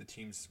injuries. The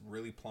team's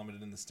really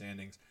plummeted in the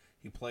standings.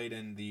 He played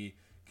in the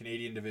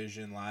Canadian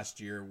division last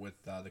year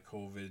with the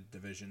COVID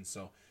division.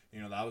 So,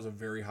 that was a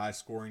very high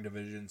scoring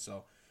division.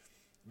 So,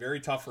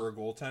 very tough for a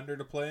goaltender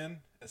to play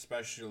in,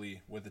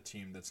 especially with a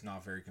team that's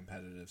not very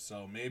competitive.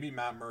 So, maybe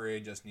Matt Murray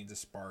just needs a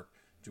spark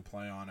to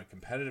play on a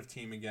competitive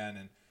team again.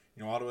 And,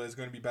 Ottawa is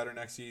going to be better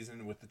next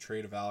season with the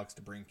trade of Alex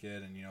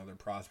DeBrincat and, their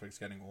prospects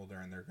getting older,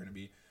 and they're going to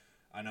be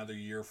another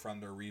year from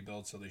their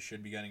rebuild, so they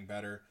should be getting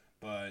better.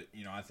 But,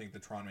 I think the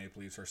Toronto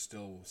Maple Leafs are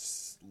still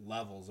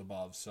levels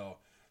above. So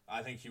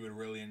I think he would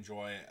really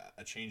enjoy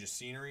a change of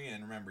scenery.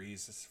 And remember,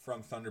 he's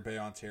from Thunder Bay,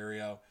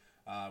 Ontario.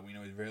 We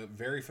know he's very,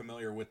 very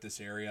familiar with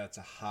this area. It's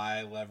a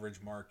high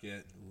leverage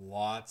market,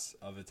 lots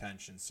of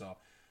attention. So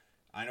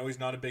I know he's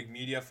not a big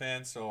media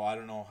fan, so I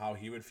don't know how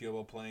he would feel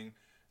about playing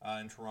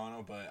in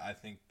Toronto, but I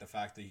think the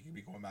fact that he could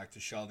be going back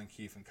to Sheldon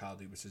Keefe and Kyle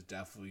Dubas is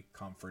definitely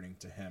comforting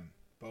to him.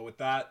 But with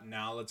that,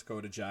 now let's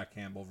go to Jack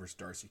Campbell versus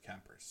Darcy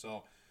Kemper.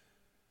 So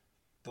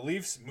the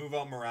Leafs move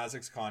out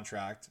Mrazek's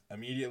contract.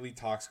 Immediately,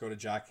 talks go to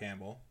Jack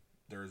Campbell.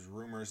 There's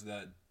rumors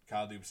that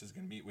Kyle Dubas is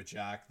going to meet with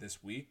Jack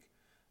this week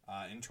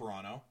in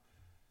Toronto.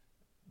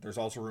 There's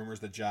also rumors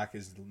that Jack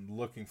is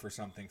looking for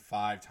something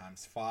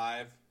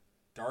 5x5.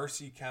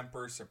 Darcy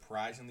Kemper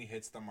surprisingly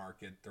hits the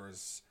market.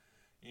 There's,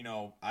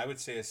 I would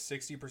say a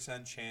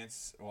 60%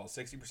 chance,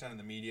 60% of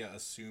the media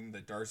assumed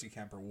that Darcy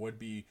Kemper would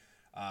be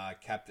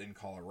kept in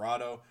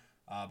Colorado.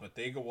 But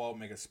they go out,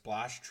 make a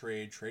splash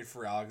trade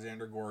for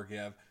Alexander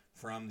Gorgiev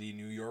from the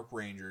New York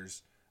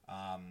Rangers.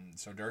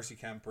 So Darcy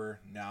Kemper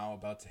now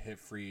about to hit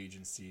free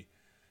agency.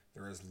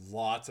 There is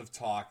lots of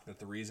talk that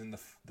the reason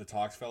the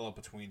talks fell out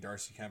between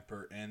Darcy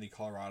Kemper and the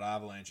Colorado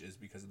Avalanche is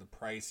because of the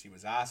price he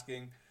was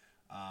asking.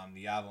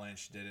 The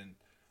Avalanche didn't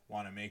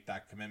want to make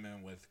that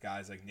commitment with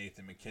guys like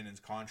Nathan McKinnon's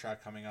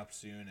contract coming up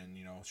soon and,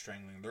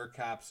 strangling their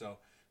cap. So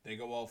they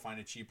go out, find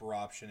a cheaper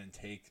option, and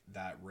take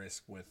that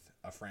risk with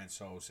a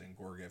Francouz and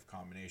Gorgiev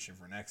combination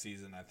for next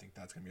season. I think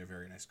that's going to be a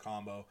very nice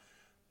combo.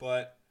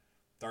 But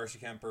Darcy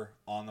Kemper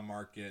on the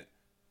market.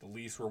 The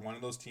Leafs were one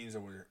of those teams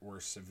that were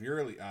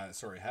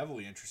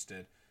heavily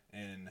interested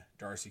in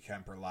Darcy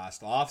Kemper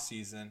last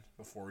offseason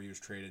before he was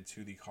traded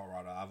to the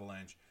Colorado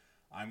Avalanche.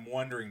 I'm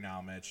wondering now,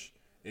 Mitch,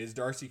 is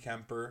Darcy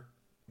Kemper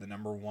the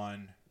number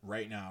one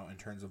right now in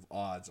terms of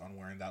odds on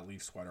wearing that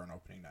Leaf sweater on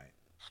opening night?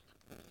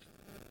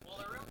 Well,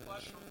 the real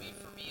question will be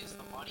for me is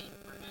the money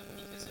for him,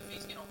 because if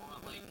he's gonna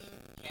want like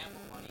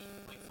Campbell money,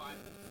 like 5.5,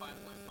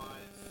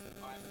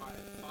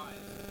 5.5,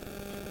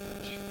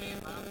 would you pay him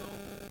that though?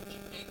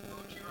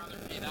 Would you rather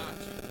pay that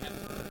to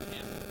Kemper or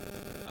Campbell?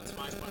 That's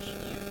my question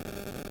to you.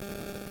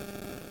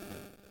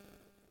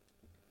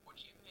 Would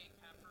you pay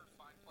Kemper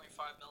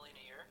 $5.5 million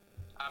a year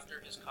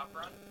after his cup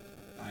run?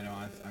 I know,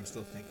 I'm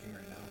still thinking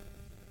right now.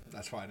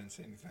 That's why I didn't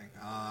say anything.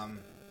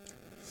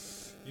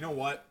 You know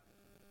what?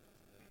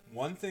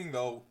 One thing,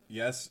 though,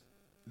 yes,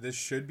 this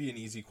should be an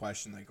easy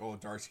question. Like,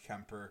 Darcy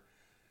Kemper,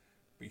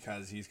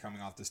 because he's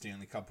coming off the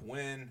Stanley Cup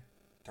win.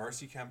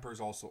 Darcy Kemper is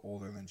also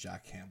older than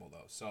Jack Campbell,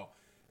 though. So,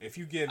 if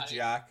you give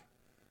Jack...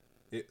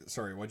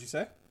 sorry, what'd you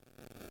say?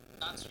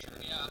 That's true,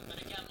 yeah.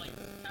 But again, like,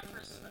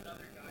 Kemper's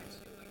another guy,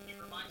 too. Like, he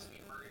reminds me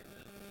of Murray.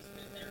 He's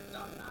been there,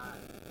 done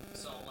that.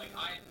 So,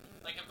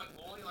 if a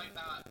goalie like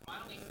that, my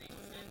only thing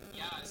with him,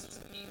 is his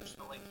age,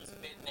 but, he's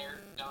been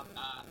there, done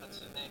that. That's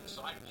the thing.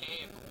 So, I'd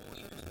pay a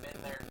goalie who's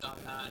been there, done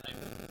that,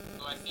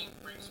 who I think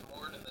brings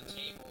more to the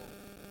table.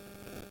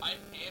 I'd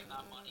pay him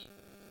that money.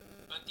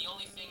 But the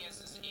only thing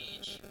is his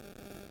age.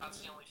 That's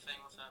the only thing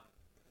with him.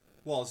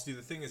 Well, see,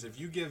 the thing is, if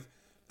you give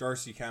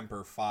Darcy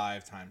Kemper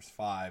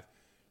 5x5,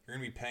 you're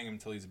going to be paying him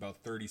until he's about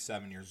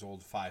 37 years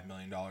old, $5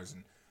 million.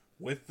 And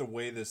with the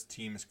way this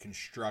team is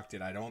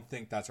constructed, I don't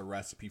think that's a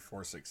recipe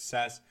for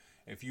success.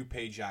 If you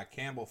pay Jack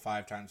Campbell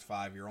 5 times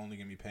 5, you're only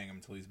going to be paying him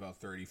until he's about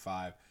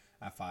 35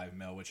 at $5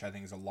 million, which I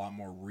think is a lot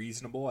more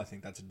reasonable. I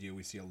think that's a deal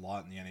we see a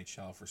lot in the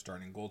NHL for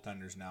starting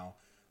goaltenders now,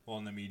 well,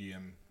 in the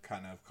medium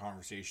kind of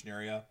conversation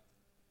area.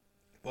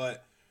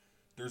 But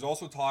there's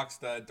also talks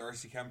that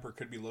Darcy Kemper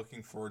could be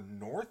looking for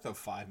north of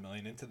 $5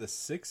 million, into the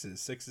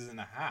sixes and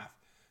a half.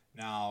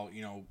 Now,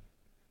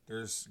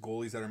 there's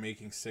goalies that are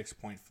making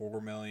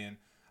 $6.4 million.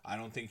 I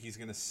don't think he's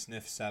going to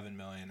sniff $7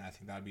 million. I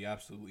think that would be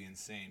absolutely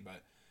insane.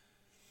 But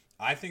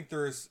I think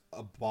there's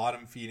a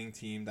bottom-feeding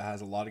team that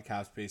has a lot of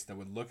cap space that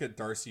would look at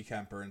Darcy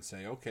Kemper and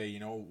say, okay,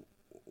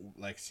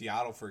 like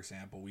Seattle, for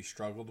example, we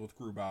struggled with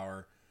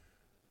Grubauer.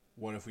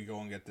 What if we go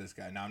and get this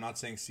guy? Now, I'm not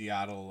saying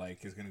Seattle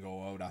is going to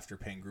go out after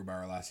paying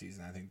Grubauer last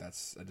season. I think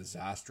that's a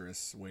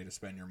disastrous way to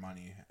spend your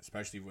money,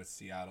 especially with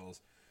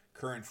Seattle's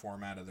current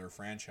format of their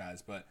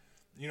franchise. But,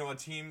 a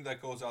team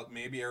that goes out,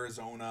 maybe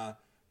Arizona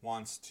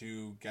wants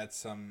to get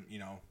some,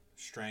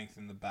 strength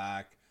in the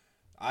back.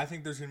 I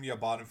think there's going to be a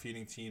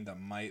bottom-feeding team that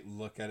might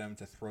look at him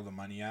to throw the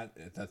money at,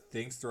 that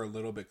thinks they're a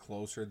little bit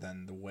closer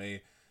than the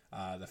way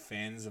the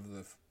fans of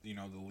the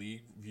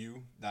league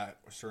view that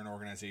certain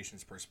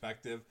organization's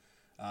perspective.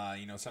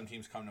 Some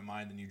teams come to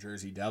mind, the New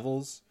Jersey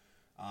Devils,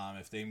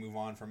 if they move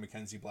on from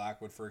Mackenzie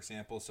Blackwood, for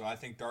example. So I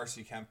think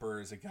Darcy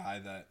Kemper is a guy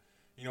that,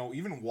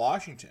 even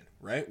Washington,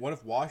 right? What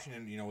if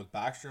Washington, with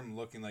Backstrom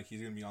looking like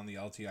he's going to be on the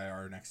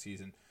LTIR next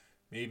season,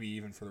 maybe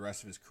even for the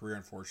rest of his career,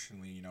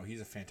 unfortunately,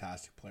 he's a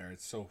fantastic player.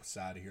 It's so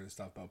sad to hear the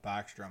stuff about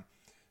Backstrom,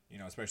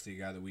 especially a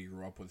guy that we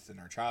grew up with in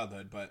our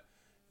childhood. But,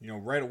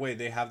 right away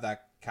they have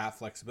that cap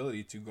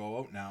flexibility to go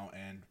out now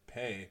and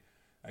pay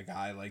a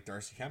guy like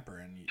Darcy Kemper.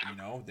 And,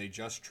 they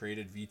just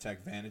traded Vitek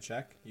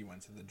Vanacek. He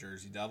went to the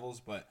Jersey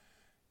Devils. But,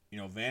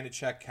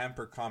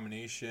 Vanacek-Kemper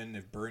combination,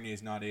 if Bernier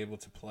is not able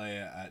to play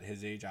at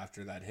his age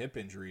after that hip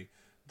injury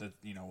that,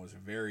 was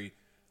very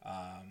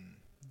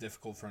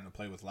difficult for him to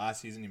play with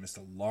last season. He missed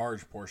a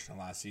large portion of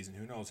last season.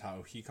 Who knows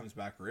how he comes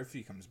back or if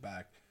he comes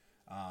back.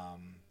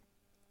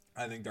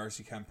 I think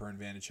Darcy Kemper and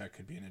Vanacek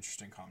could be an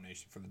interesting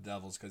combination for the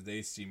Devils because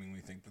they seemingly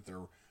think that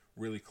they're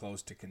really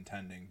close to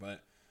contending.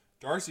 But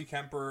Darcy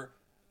Kemper,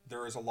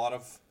 there is a lot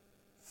of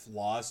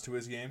flaws to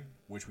his game,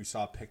 which we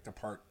saw picked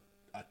apart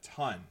a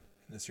ton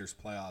in this year's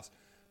playoffs.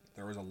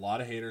 There was a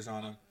lot of haters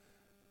on him,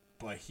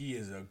 but he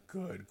is a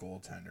good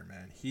goaltender,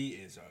 man. He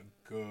is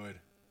a good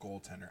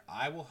goaltender.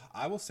 I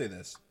will say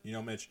this,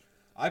 Mitch,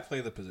 I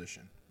play the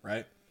position,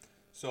 right?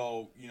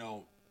 So,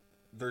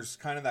 there's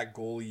kind of that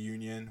goalie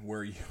union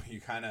where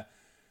you kind of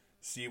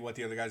see what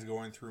the other guy's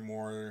going through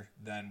more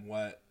than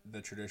what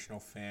the traditional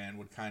fan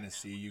would kind of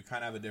see. You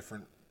kind of have a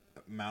different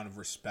amount of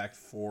respect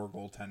for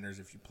goaltenders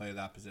if you play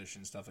that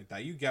position, stuff like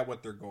that. You get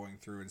what they're going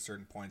through in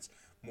certain points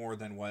more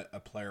than what a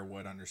player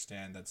would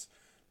understand that's,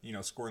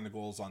 scoring the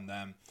goals on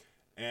them.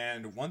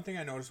 And one thing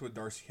I noticed with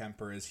Darcy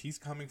Kemper is he's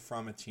coming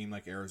from a team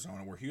like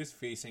Arizona where he was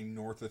facing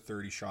north of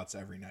 30 shots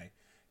every night.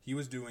 He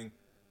was doing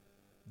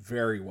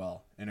very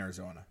well in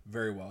Arizona.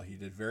 Very well. He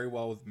did very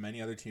well with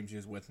many other teams he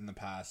was with in the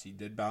past. He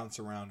did bounce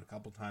around a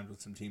couple times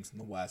with some teams in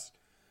the West.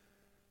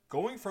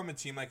 Going from a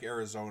team like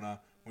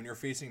Arizona when you're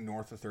facing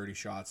north of 30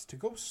 shots to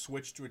go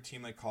switch to a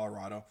team like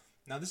Colorado.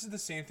 Now, this is the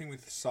same thing we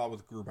saw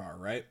with Grubauer,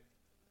 right?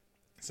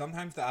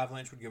 Sometimes the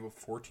Avalanche would give up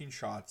 14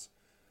 shots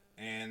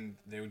and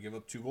they would give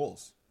up 2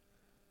 goals.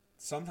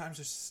 Sometimes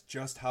it's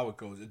just how it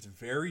goes. It's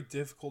very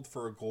difficult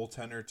for a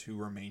goaltender to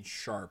remain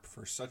sharp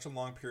for such a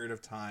long period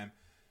of time.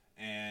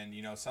 And,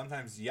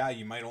 sometimes,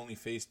 you might only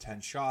face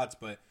 10 shots,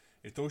 but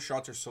if those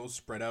shots are so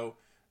spread out,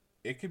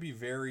 it could be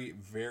very,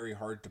 very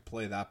hard to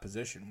play that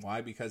position.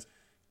 Why? Because,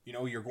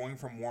 you're going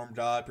from warmed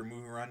up, you're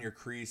moving around your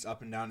crease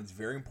up and down. It's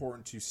very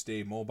important to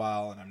stay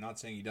mobile, and I'm not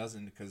saying he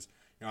doesn't because,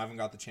 I haven't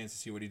got the chance to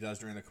see what he does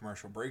during the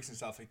commercial breaks and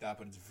stuff like that,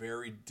 but it's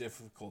very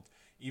difficult,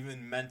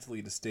 even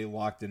mentally, to stay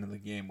locked into the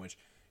game, which,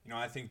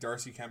 I think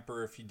Darcy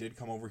Kemper, if he did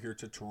come over here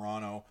to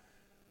Toronto,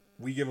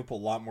 we give up a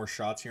lot more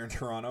shots here in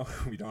Toronto.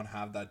 We don't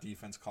have that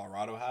defense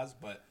Colorado has,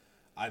 but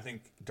I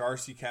think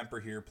Darcy Kemper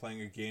here playing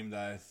a game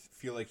that I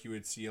feel like you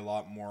would see a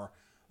lot more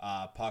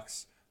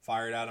pucks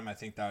fired at him. I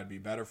think that would be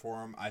better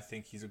for him. I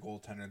think he's a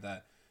goaltender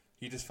that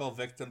he just fell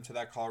victim to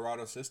that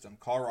Colorado system.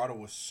 Colorado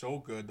was so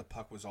good. The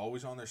puck was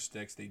always on their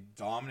sticks. They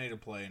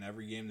dominated play in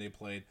every game they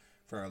played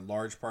for a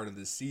large part of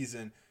this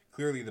season.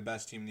 Clearly the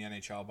best team in the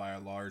NHL by a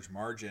large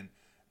margin.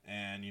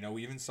 And,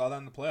 we even saw that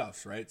in the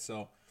playoffs, right?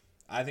 So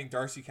I think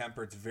Darcy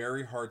Kemper, it's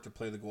very hard to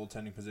play the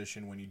goaltending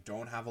position when you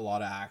don't have a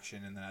lot of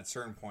action. And then at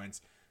certain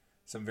points,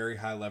 some very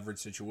high leverage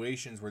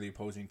situations where the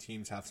opposing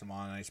teams have some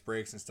on-ice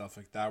breaks and stuff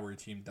like that, where your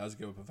team does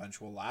give up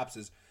eventual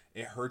lapses,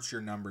 it hurts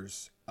your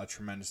numbers a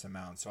tremendous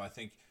amount. So I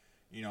think,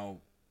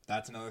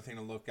 that's another thing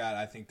to look at.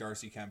 I think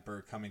Darcy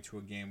Kemper coming to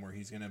a game where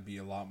he's going to be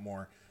a lot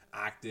more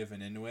active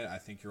and into it, I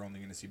think you're only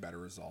going to see better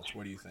results.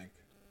 What do you think?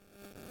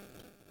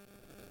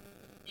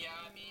 Yeah,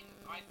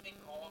 I think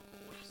all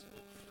goalies go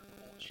for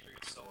cold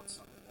streaks though at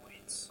some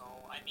point. So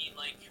I knew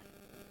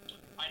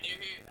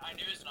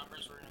his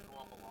numbers were going to go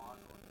up a lot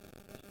when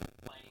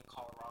playing in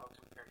Colorado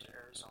compared to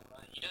Arizona.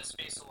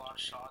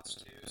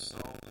 So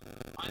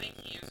I think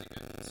he is a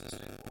good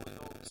consistent goalie,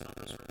 though. His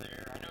numbers were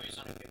there. I know he's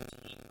on a good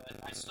team, but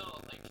I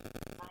still, like,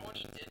 from what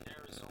he did in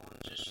Arizona,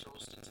 it just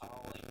shows to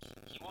tell, like,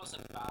 he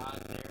wasn't bad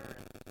there.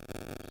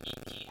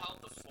 He held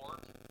the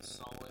fort,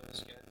 so it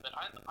was good. But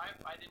I'd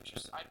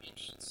be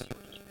interested to see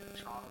what he can do in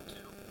Toronto,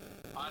 too.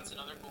 That's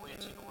another goalie I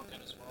take a look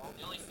at as well.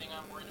 The only thing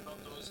I'm worried about,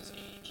 though, is his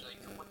age,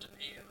 like, what to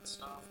pay him and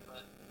stuff,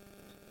 but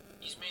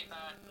he's made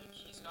that, like,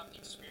 he's got the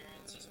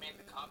experience, he's made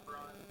the cup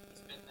run,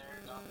 he's been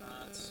there, done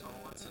that, so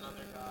that's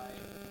another guy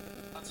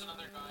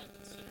I'd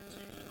consider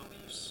too for the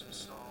Leafs,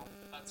 so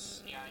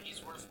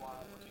he's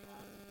worthwhile looking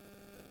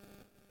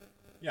at.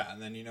 Yeah,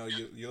 and then,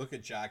 you look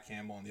at Jack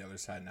Campbell on the other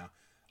side now.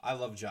 I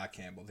love Jack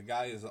Campbell. The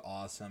guy is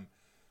awesome.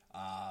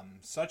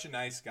 Such a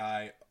nice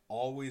guy,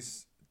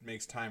 always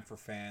makes time for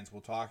fans,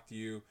 will talk to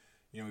you.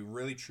 He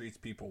really treats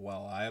people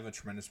well. I have a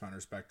tremendous amount of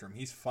respect for him.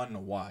 He's fun to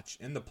watch.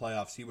 In the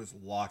playoffs, he was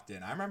locked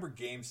in. I remember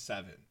Game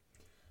 7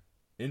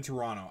 in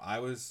Toronto. I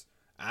was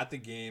at the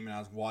game, and I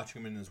was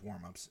watching him in his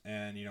warm-ups.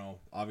 And,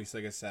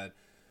 obviously, like I said,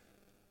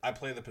 I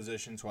play the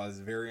position, so I was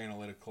very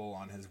analytical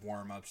on his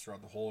warm-ups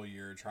throughout the whole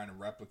year, trying to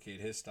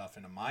replicate his stuff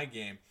into my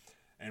game.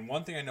 And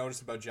one thing I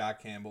noticed about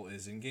Jack Campbell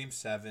is in Game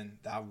 7,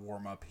 that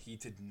warm-up, he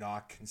did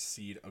not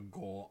concede a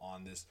goal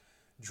on this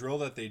drill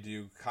that they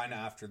do kind of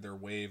after their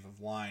wave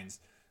of lines.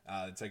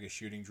 It's like a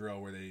shooting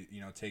drill where they,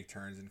 take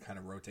turns and kind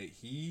of rotate.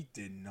 He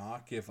did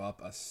not give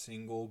up a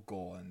single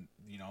goal. And,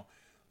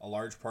 a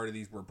large part of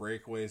these were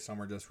breakaways. Some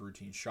were just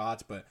routine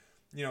shots. But,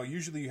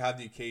 usually you have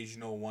the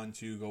occasional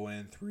 1-2 go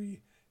in,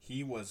 3.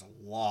 He was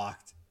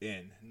locked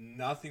in.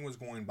 Nothing was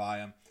going by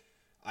him.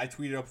 I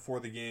tweeted up before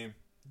the game,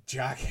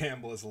 Jack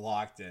Campbell is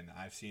locked in.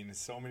 I've seen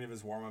so many of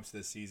his warm-ups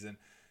this season.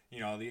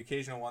 The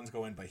occasional ones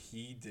go in, but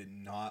he did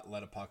not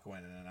let a puck go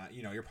in. And,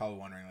 you're probably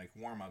wondering, like,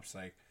 warm-ups,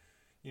 like,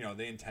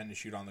 they intend to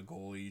shoot on the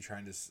goalie,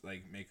 trying to,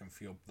 like, make him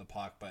feel the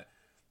puck. But,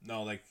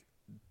 no, like,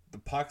 the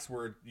pucks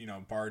were,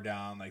 bar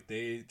down. Like,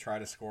 they tried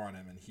to score on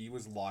him, and he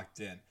was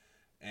locked in.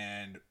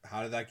 And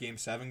how did that Game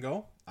 7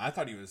 go? I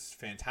thought he was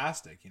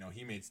fantastic.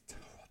 He made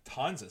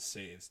tons of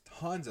saves,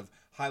 tons of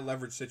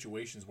high-leverage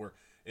situations where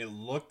it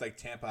looked like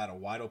Tampa had a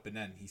wide-open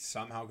end. He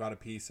somehow got a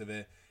piece of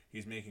it.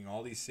 He's making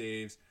all these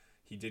saves.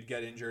 He did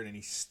get injured, and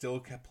he still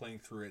kept playing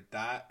through it.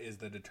 That is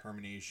the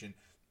determination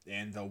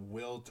and the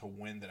will to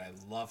win that I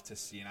love to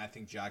see. And I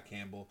think Jack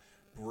Campbell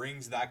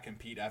brings that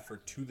compete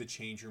effort to the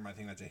change room. I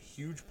think that's a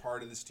huge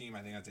part of this team.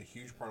 I think that's a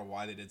huge part of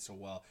why they did so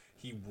well.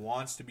 He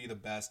wants to be the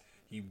best.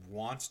 He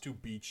wants to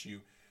beat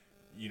you.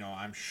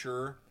 I'm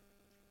sure,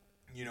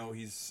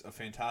 he's a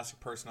fantastic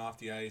person off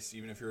the ice,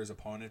 even if you're his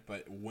opponent.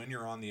 But when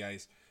you're on the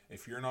ice,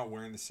 if you're not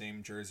wearing the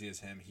same jersey as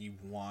him, he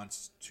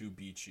wants to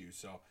beat you.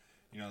 So,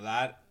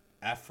 that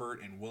effort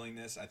and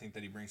willingness, I think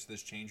that he brings to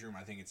this change room,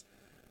 I think it's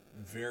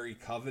very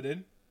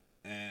coveted.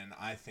 And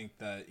I think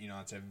that,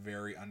 it's a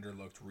very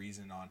underlooked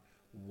reason on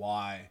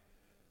why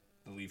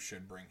the Leafs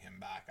should bring him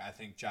back. I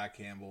think Jack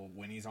Campbell,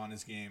 when he's on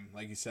his game,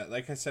 like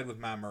I said with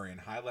Matt Murray, in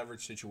high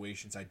leverage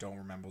situations, I don't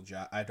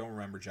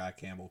remember Jack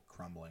Campbell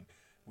crumbling.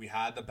 We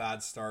had the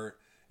bad start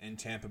in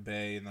Tampa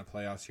Bay in the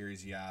playoff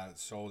series,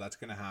 so that's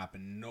going to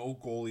happen. No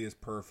goalie is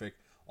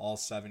perfect all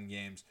 7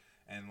 games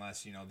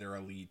unless, they're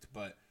elite.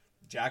 But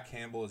Jack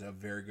Campbell is a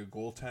very good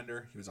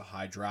goaltender. He was a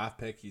high draft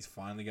pick. He's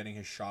finally getting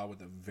his shot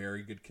with a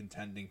very good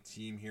contending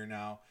team here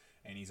now,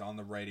 and he's on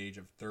the right age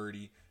of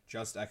 30,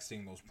 just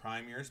exiting those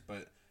prime years.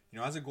 But,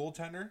 as a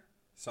goaltender,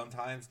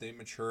 sometimes they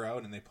mature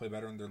out and they play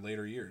better in their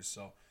later years.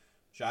 So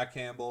Jack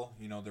Campbell,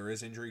 there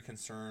is injury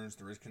concerns.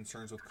 There is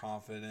concerns with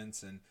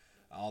confidence and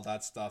all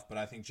that stuff. But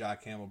I think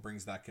Jack Campbell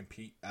brings that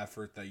compete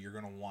effort that you're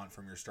going to want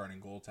from your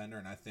starting goaltender.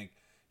 And I think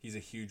he's a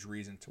huge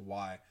reason to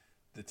why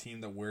the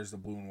team that wears the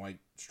blue and white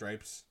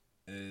stripes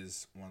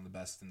is one of the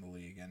best in the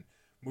league. And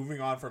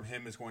moving on from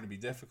him is going to be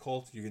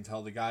difficult. You can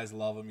tell the guys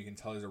love him. You can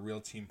tell he's a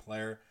real team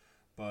player.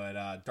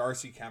 But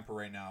Darcy Kuemper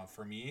right now,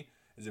 for me,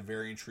 is a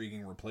very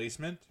intriguing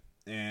replacement.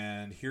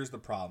 And here's the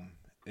problem.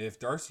 If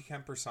Darcy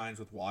Kuemper signs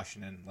with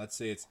Washington, let's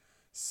say it's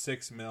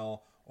 $6 million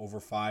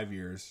over 5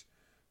 years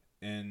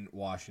in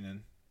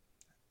Washington,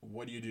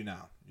 what do you do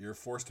now? You're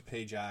forced to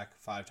pay Jack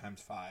 5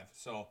 times 5.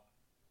 So,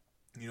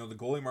 the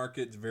goalie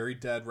market is very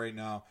dead right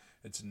now.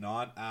 It's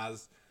not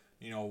as,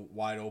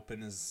 wide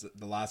open as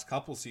the last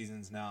couple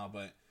seasons now,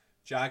 but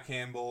Jack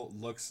Campbell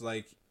looks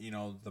like,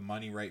 the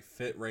money right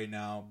fit right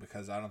now,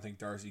 because I don't think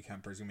Darcy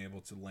Kuemper is going to be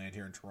able to land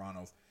here in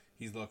Toronto.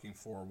 He's looking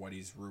for what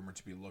he's rumored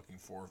to be looking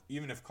for.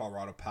 Even if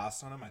Colorado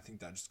passed on him, I think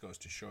that just goes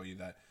to show you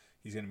that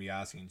he's going to be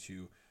asking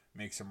to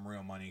make some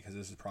real money, because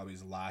this is probably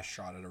his last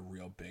shot at a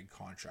real big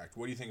contract.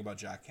 What do you think about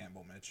Jack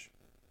Campbell, Mitch?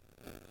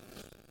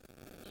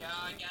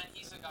 Yeah, again,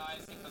 he's a guy I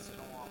think that's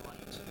going to want money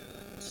too.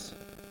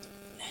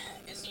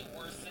 Is he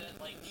worth it?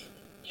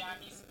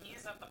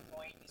 He's at the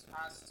point, he's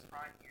past his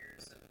prime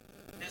years,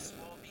 and this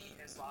will be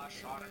his last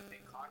shot at a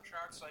big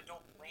contract, so I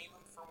don't blame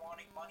him for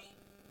wanting money.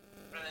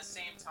 But at the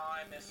same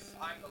time, if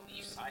I'm the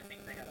Leafs, I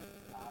think they gotta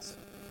pass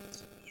him.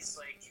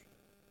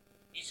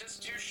 He's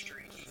just too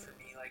streaky for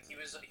me.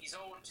 He's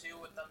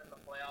 0-2 with them in the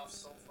playoffs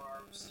so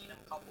far. We've seen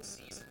him a couple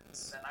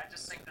seasons, and I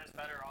just think there's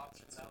better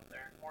options out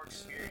there, more more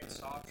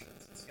experienced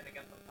options, it's gonna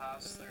get them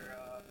past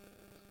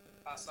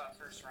past that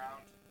first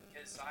round.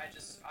 Because I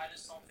just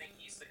don't think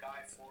he's the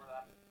guy for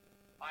them.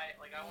 I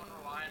wouldn't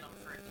rely on him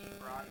for a deep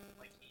run.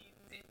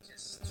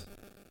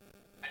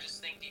 I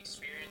just think the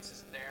experience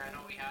isn't there. I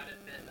know we had it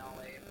a bit in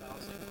LA, but that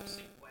was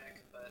mostly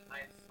quick. But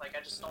I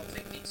just don't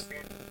think the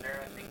experience is there.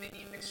 I think they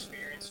need an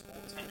experienced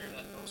goaltender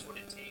that knows what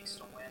it takes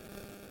to win.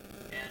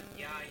 And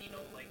yeah, he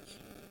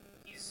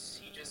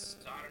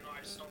just, I don't know.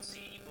 I just don't see.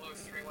 He blew a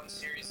 3-1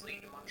 series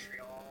lead to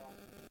Montreal.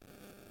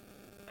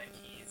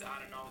 I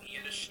don't know. He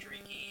had a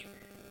streaky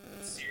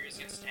series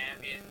against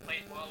Tampa. He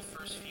played well the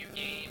first few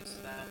games,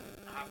 and then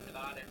after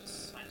that, I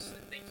just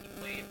didn't think he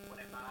played when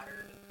it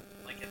mattered.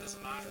 It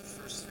doesn't matter the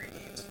first 3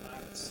 games, it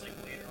matters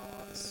later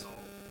on. So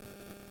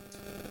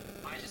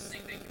I just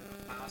think they can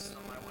move past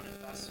him. I want to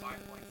invest 5.5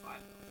 million,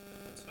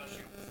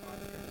 especially over 5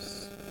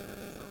 years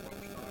for what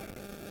we got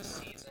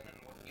this season and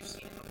what we've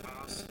seen in the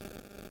past.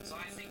 So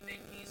I think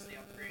they can easily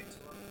upgrade to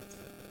him.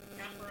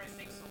 Kemper, I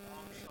think, is a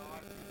long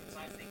shot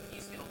because I think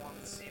he's going to want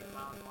the same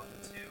amount of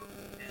money too.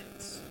 And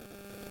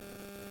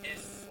if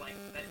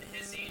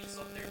his age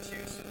is up there too,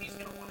 so he's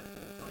going to want to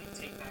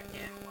take that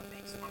gamble and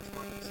make as much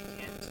money as he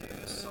can too.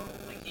 So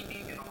he'd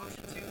be a good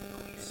option too for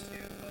the Leafs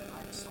too, but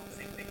I just don't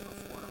think they can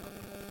afford him at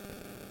the moment.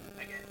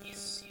 Again,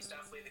 he's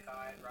definitely the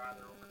guy I'd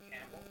rather over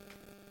Campbell.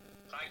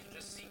 But I can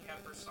just see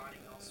Kemper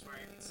signing elsewhere.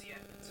 I can see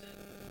Edmonton,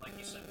 like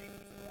you said, maybe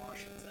even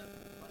Washington.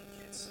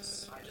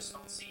 I just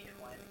don't see him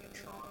landing in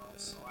Toronto.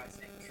 So I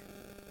think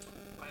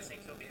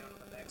he'll be out of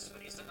the mix.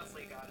 But he's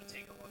definitely a guy to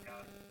take a look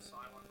at. So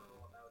I wouldn't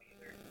rule him out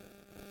either.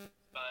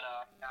 But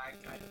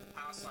I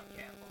pass on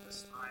Campbell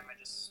this time. I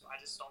just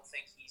don't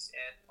think he's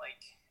it.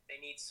 They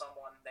need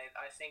someone.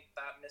 I think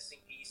that missing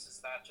piece is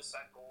that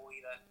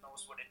goalie that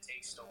knows what it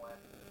takes to win.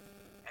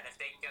 And if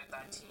they can get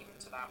that team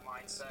into that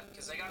mindset,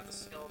 because they got the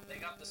skill.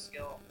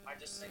 I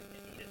just think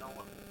they need to know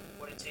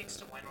what it takes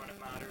to win when it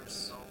matters.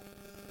 So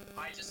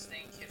I just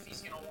think if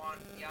he's gonna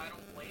want, I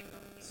don't blame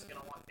him. He's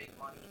gonna want big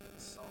money.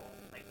 So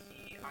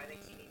I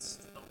think he needs.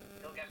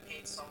 He'll get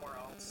paid somewhere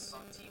else.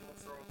 Some team will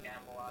throw a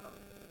gamble at him.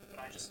 But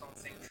I just don't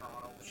think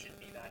Toronto should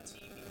be that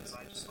team because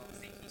I just don't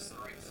think he's the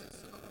right fit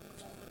for them at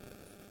the moment.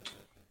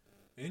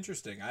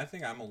 Interesting. I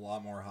think I'm a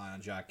lot more high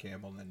on Jack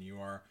Campbell than you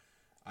are.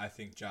 I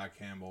think Jack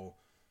Campbell,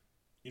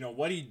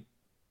 what he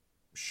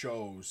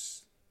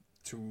shows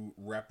to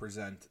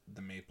represent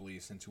the Maple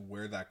Leafs and to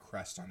wear that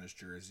crest on his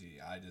jersey,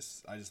 I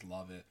just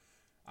love it.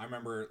 I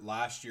remember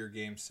last year,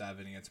 Game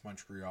 7 against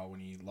Montreal when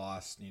he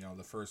lost,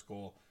 the first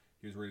goal,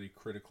 he was really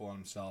critical on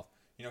himself.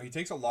 He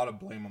takes a lot of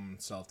blame on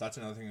himself. That's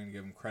another thing I'm going to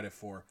give him credit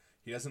for.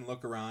 He doesn't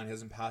look around. He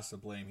doesn't pass the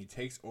blame. He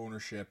takes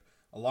ownership,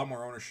 a lot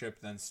more ownership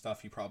than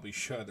stuff he probably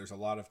should. There's a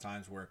lot of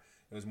times where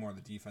it was more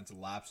the defensive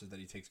lapses that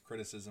he takes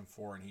criticism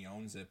for and he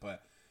owns it.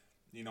 But,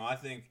 I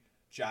think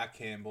Jack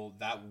Campbell,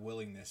 that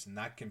willingness and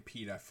that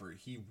compete effort,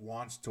 he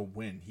wants to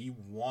win. He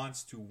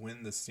wants to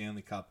win the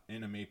Stanley Cup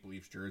in a Maple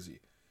Leafs jersey.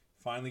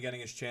 Finally getting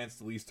his chance.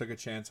 The Leafs took a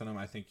chance on him.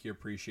 I think he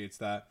appreciates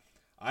that.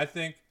 I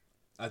think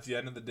at the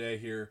end of the day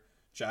here,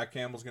 Jack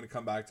Campbell's going to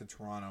come back to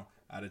Toronto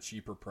at a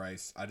cheaper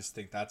price. I just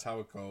think that's how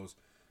it goes.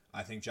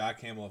 I think Jack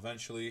Campbell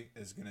eventually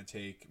is going to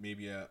take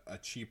maybe a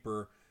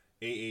cheaper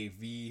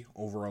AAV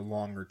over a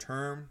longer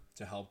term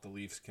to help the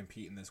Leafs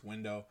compete in this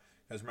window.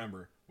 Because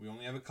remember, we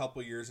only have a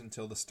couple years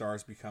until the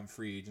Stars become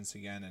free agents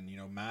again. And,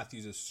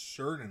 Matthews is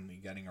certainly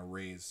getting a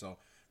raise. So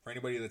for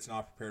anybody that's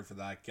not prepared for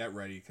that, get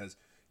ready because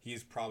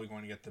he's probably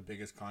going to get the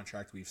biggest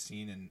contract we've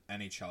seen in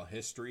NHL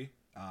history.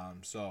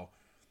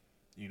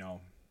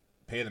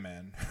 Pay the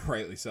man,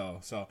 rightly so.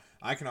 So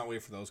I cannot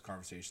wait for those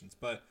conversations.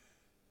 But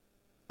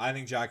I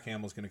think Jack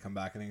Campbell's going to come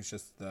back. I think it's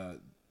just the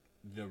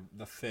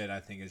fit. I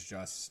think is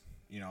just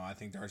I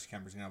think Darcy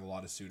Kemper's going to have a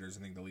lot of suitors.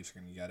 I think the Leafs are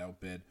going to get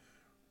outbid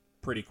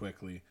pretty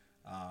quickly.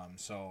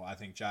 So I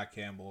think Jack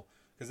Campbell,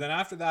 because then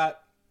after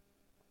that,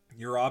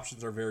 your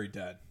options are very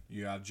dead.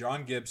 You have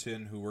John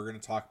Gibson, who we're going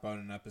to talk about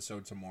in an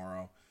episode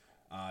tomorrow.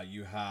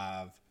 You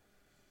have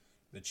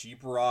the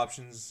cheaper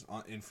options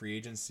in free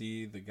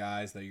agency, the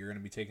guys that you're going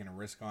to be taking a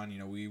risk on.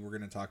 We were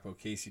going to talk about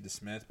Casey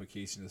DeSmith, but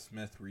Casey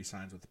DeSmith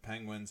re-signs with the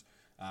Penguins.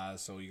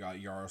 So you got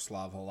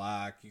Yaroslav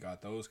Halak, you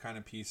got those kind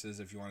of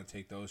pieces if you want to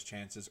take those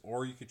chances.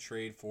 Or you could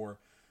trade for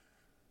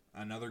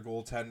another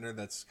goaltender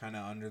that's kind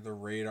of under the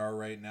radar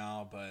right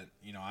now. But,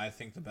 I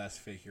think the best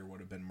fit here would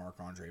have been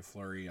Marc-Andre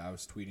Fleury. I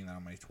was tweeting that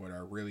on my Twitter.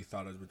 I really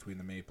thought it was between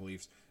the Maple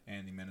Leafs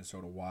and the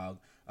Minnesota Wild.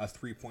 A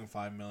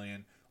 $3.5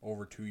 million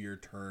over 2-year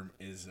term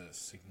is a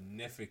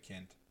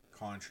significant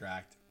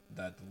contract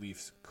that the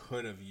Leafs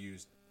could have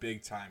used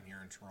big time here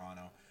in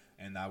Toronto,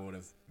 and that would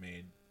have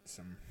made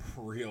some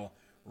real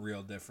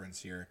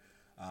difference here.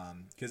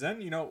 Because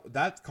then,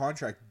 that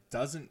contract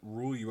doesn't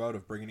rule you out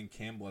of bringing in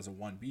Campbell as a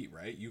 1B,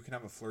 right? You can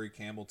have a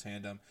Fleury-Campbell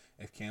tandem.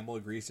 If Campbell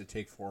agrees to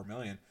take $4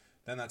 million,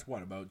 then that's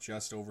about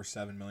just over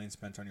 $7 million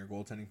spent on your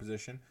goaltending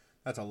position.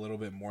 That's a little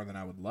bit more than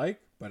I would like,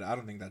 but I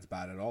don't think that's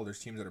bad at all. There's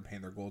teams that are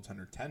paying their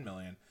goaltender $10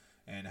 million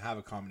and have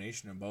a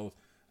combination of both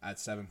at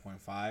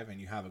 7.5,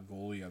 and you have a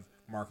goalie of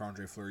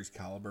Marc-Andre Fleury's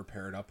caliber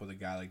paired up with a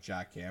guy like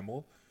Jack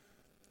Campbell.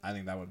 I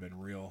think that would have been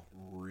real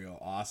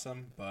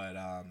awesome. But,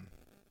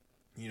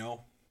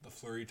 the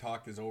Fleury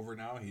talk is over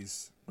now.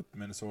 He's with the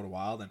Minnesota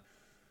Wild, and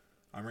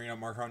I'm bringing up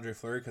Marc-Andre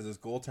Fleury because his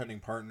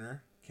goaltending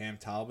partner, Cam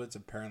Talbot's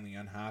apparently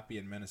unhappy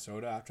in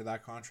Minnesota after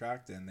that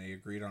contract, and they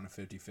agreed on a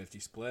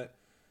 50-50 split.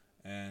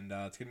 And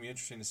it's going to be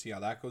interesting to see how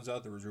that goes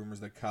out. There was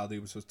rumors that Kyle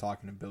Dubas was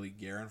talking to Billy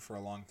Guerin for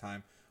a long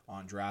time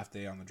on draft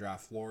day on the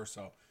draft floor.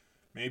 So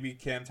maybe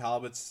Cam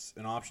Talbot's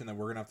an option that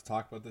we're going to have to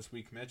talk about this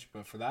week, Mitch.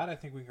 But for that, I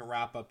think we can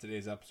wrap up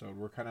today's episode.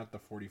 We're kind of at the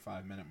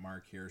 45-minute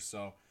mark here.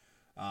 So,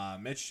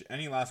 Mitch,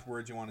 any last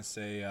words you want to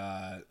say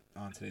on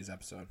today's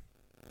episode?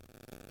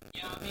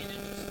 Yeah, I mean,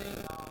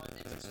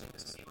 interesting to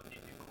see what they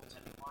do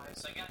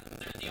goaltending-wise. Again,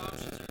 the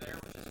options are there,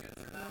 which is good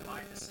for them. I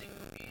just think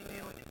would be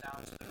nailing it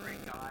down to the right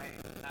guy,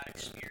 that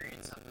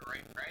experience at the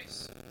right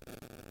price.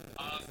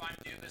 If I'm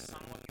Dubas,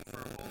 I'm looking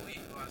for a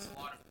goalie who has a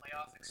lot of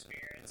playoff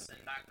experience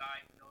and that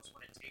guy who knows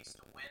what it takes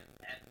to win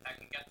and that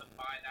can get them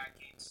by that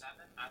Game 7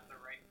 at the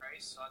right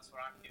price. So that's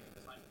what I'm doing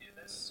if I'm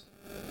Dubas.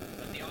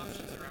 But the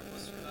options are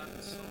endless for them,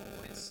 so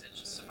it's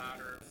just a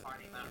matter of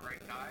finding that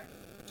right guy.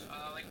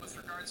 With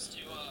regards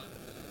to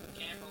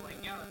Campbell,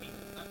 yeah, I mean,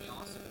 that'd be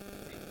awesome.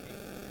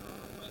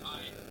 But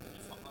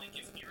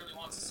if he really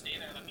wants to stay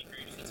there, that'd be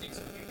great. If he takes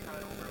a pay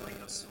cut over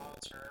a small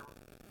term,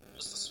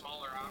 just a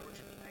smaller average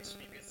would be nice.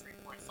 Maybe a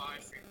 3.5,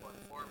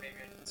 3.4. Maybe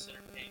I'd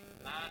consider paying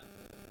that.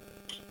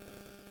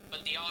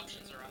 But the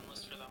options are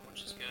endless for them,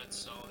 which is good.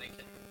 So they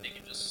can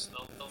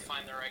they'll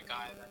find the right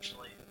guy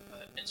eventually.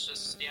 But it's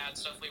just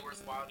it's definitely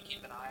worthwhile to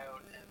keep an eye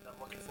out, and I'm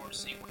looking forward to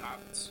seeing what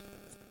happens.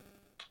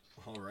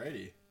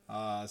 Alrighty.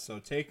 So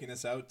taking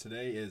us out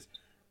today is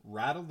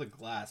Rattle the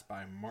Glass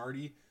by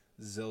Marty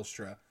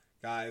Zylstra.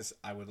 Guys,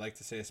 I would like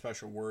to say a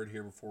special word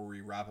here before we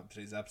wrap up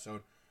today's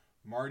episode.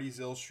 Marty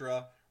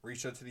Zylstra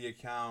reached out to the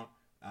account.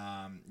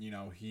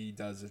 He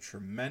does a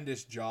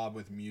tremendous job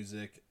with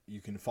music. You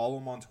can follow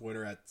him on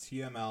Twitter at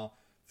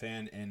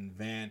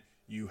TMLFanandVan.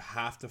 You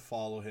have to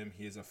follow him.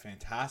 He is a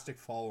fantastic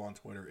follow on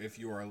Twitter if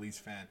you are a Leafs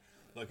fan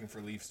looking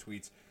for Leafs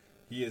tweets.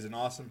 He is an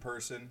awesome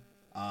person.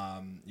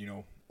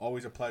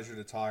 Always a pleasure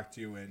to talk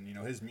to, and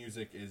his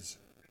music is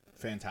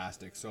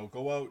fantastic. So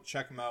go out,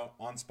 check him out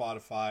on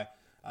Spotify.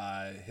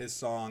 His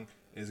song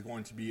is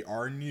going to be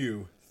our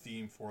new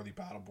theme for the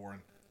Battleborn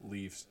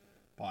Leafs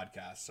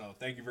podcast. So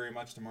thank you very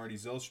much to Marty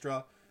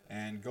Zylstra,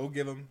 and go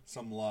give him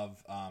some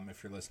love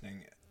if you're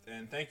listening.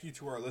 And thank you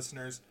to our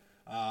listeners.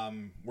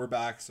 We're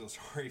back, so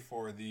sorry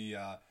for the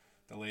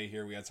delay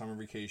here. We had summer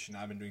vacation.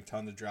 I've been doing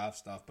tons of draft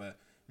stuff, but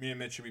me and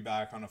Mitch should be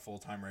back on a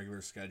full-time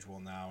regular schedule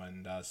now,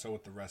 and so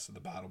with the rest of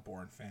the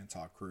Battleborn Fan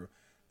Talk crew.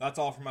 That's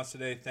all from us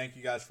today. Thank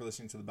you guys for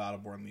listening to the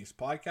Battleborn Leafs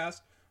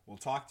podcast. We'll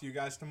talk to you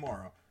guys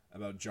tomorrow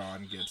about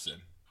John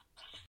Gibson.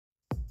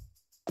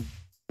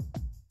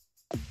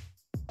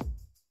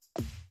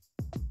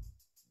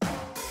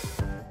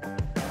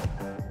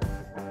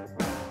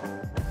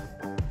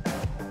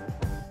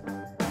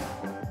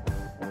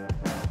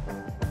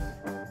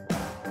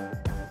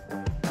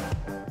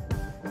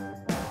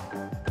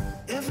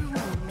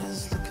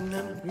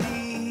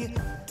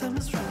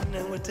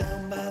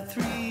 Down by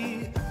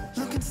 3.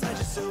 Look inside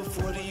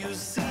yourself, what do you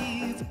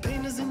see? The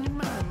pain is in your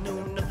mind,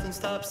 no, nothing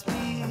stops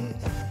me.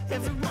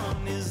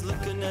 Everyone is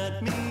looking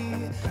at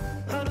me.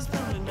 Heart is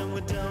pounding and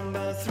we're down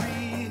by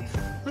 3.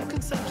 Look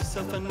inside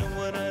yourself, I know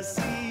what I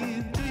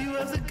see. Do you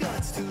have the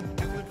guts to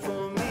do it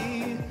for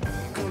me?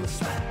 Gonna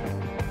sweat,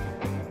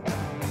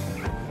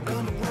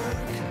 gonna work,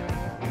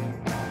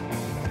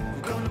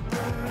 we're gonna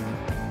burn,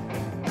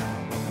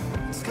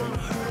 it's gonna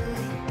hurt,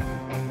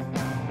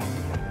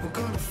 we're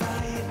gonna fight.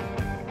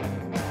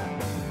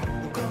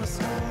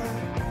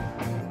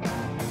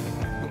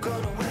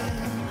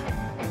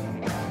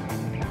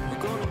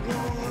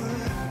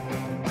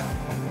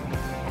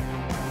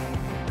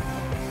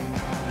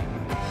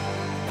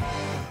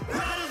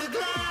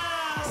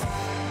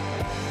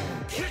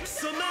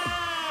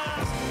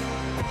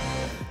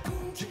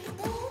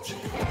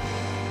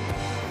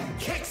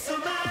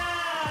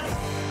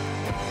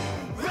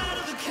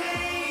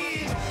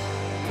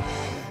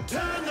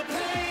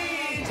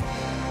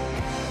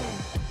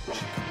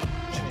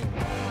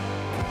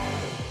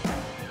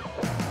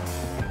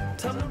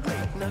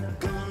 Not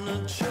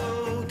gonna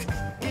choke.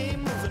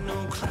 Game over,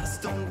 no class,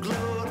 don't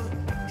gloat.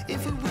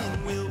 If we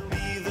win, we'll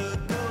be the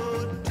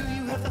GOAT. Do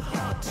you have the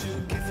heart to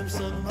give him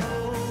some hope?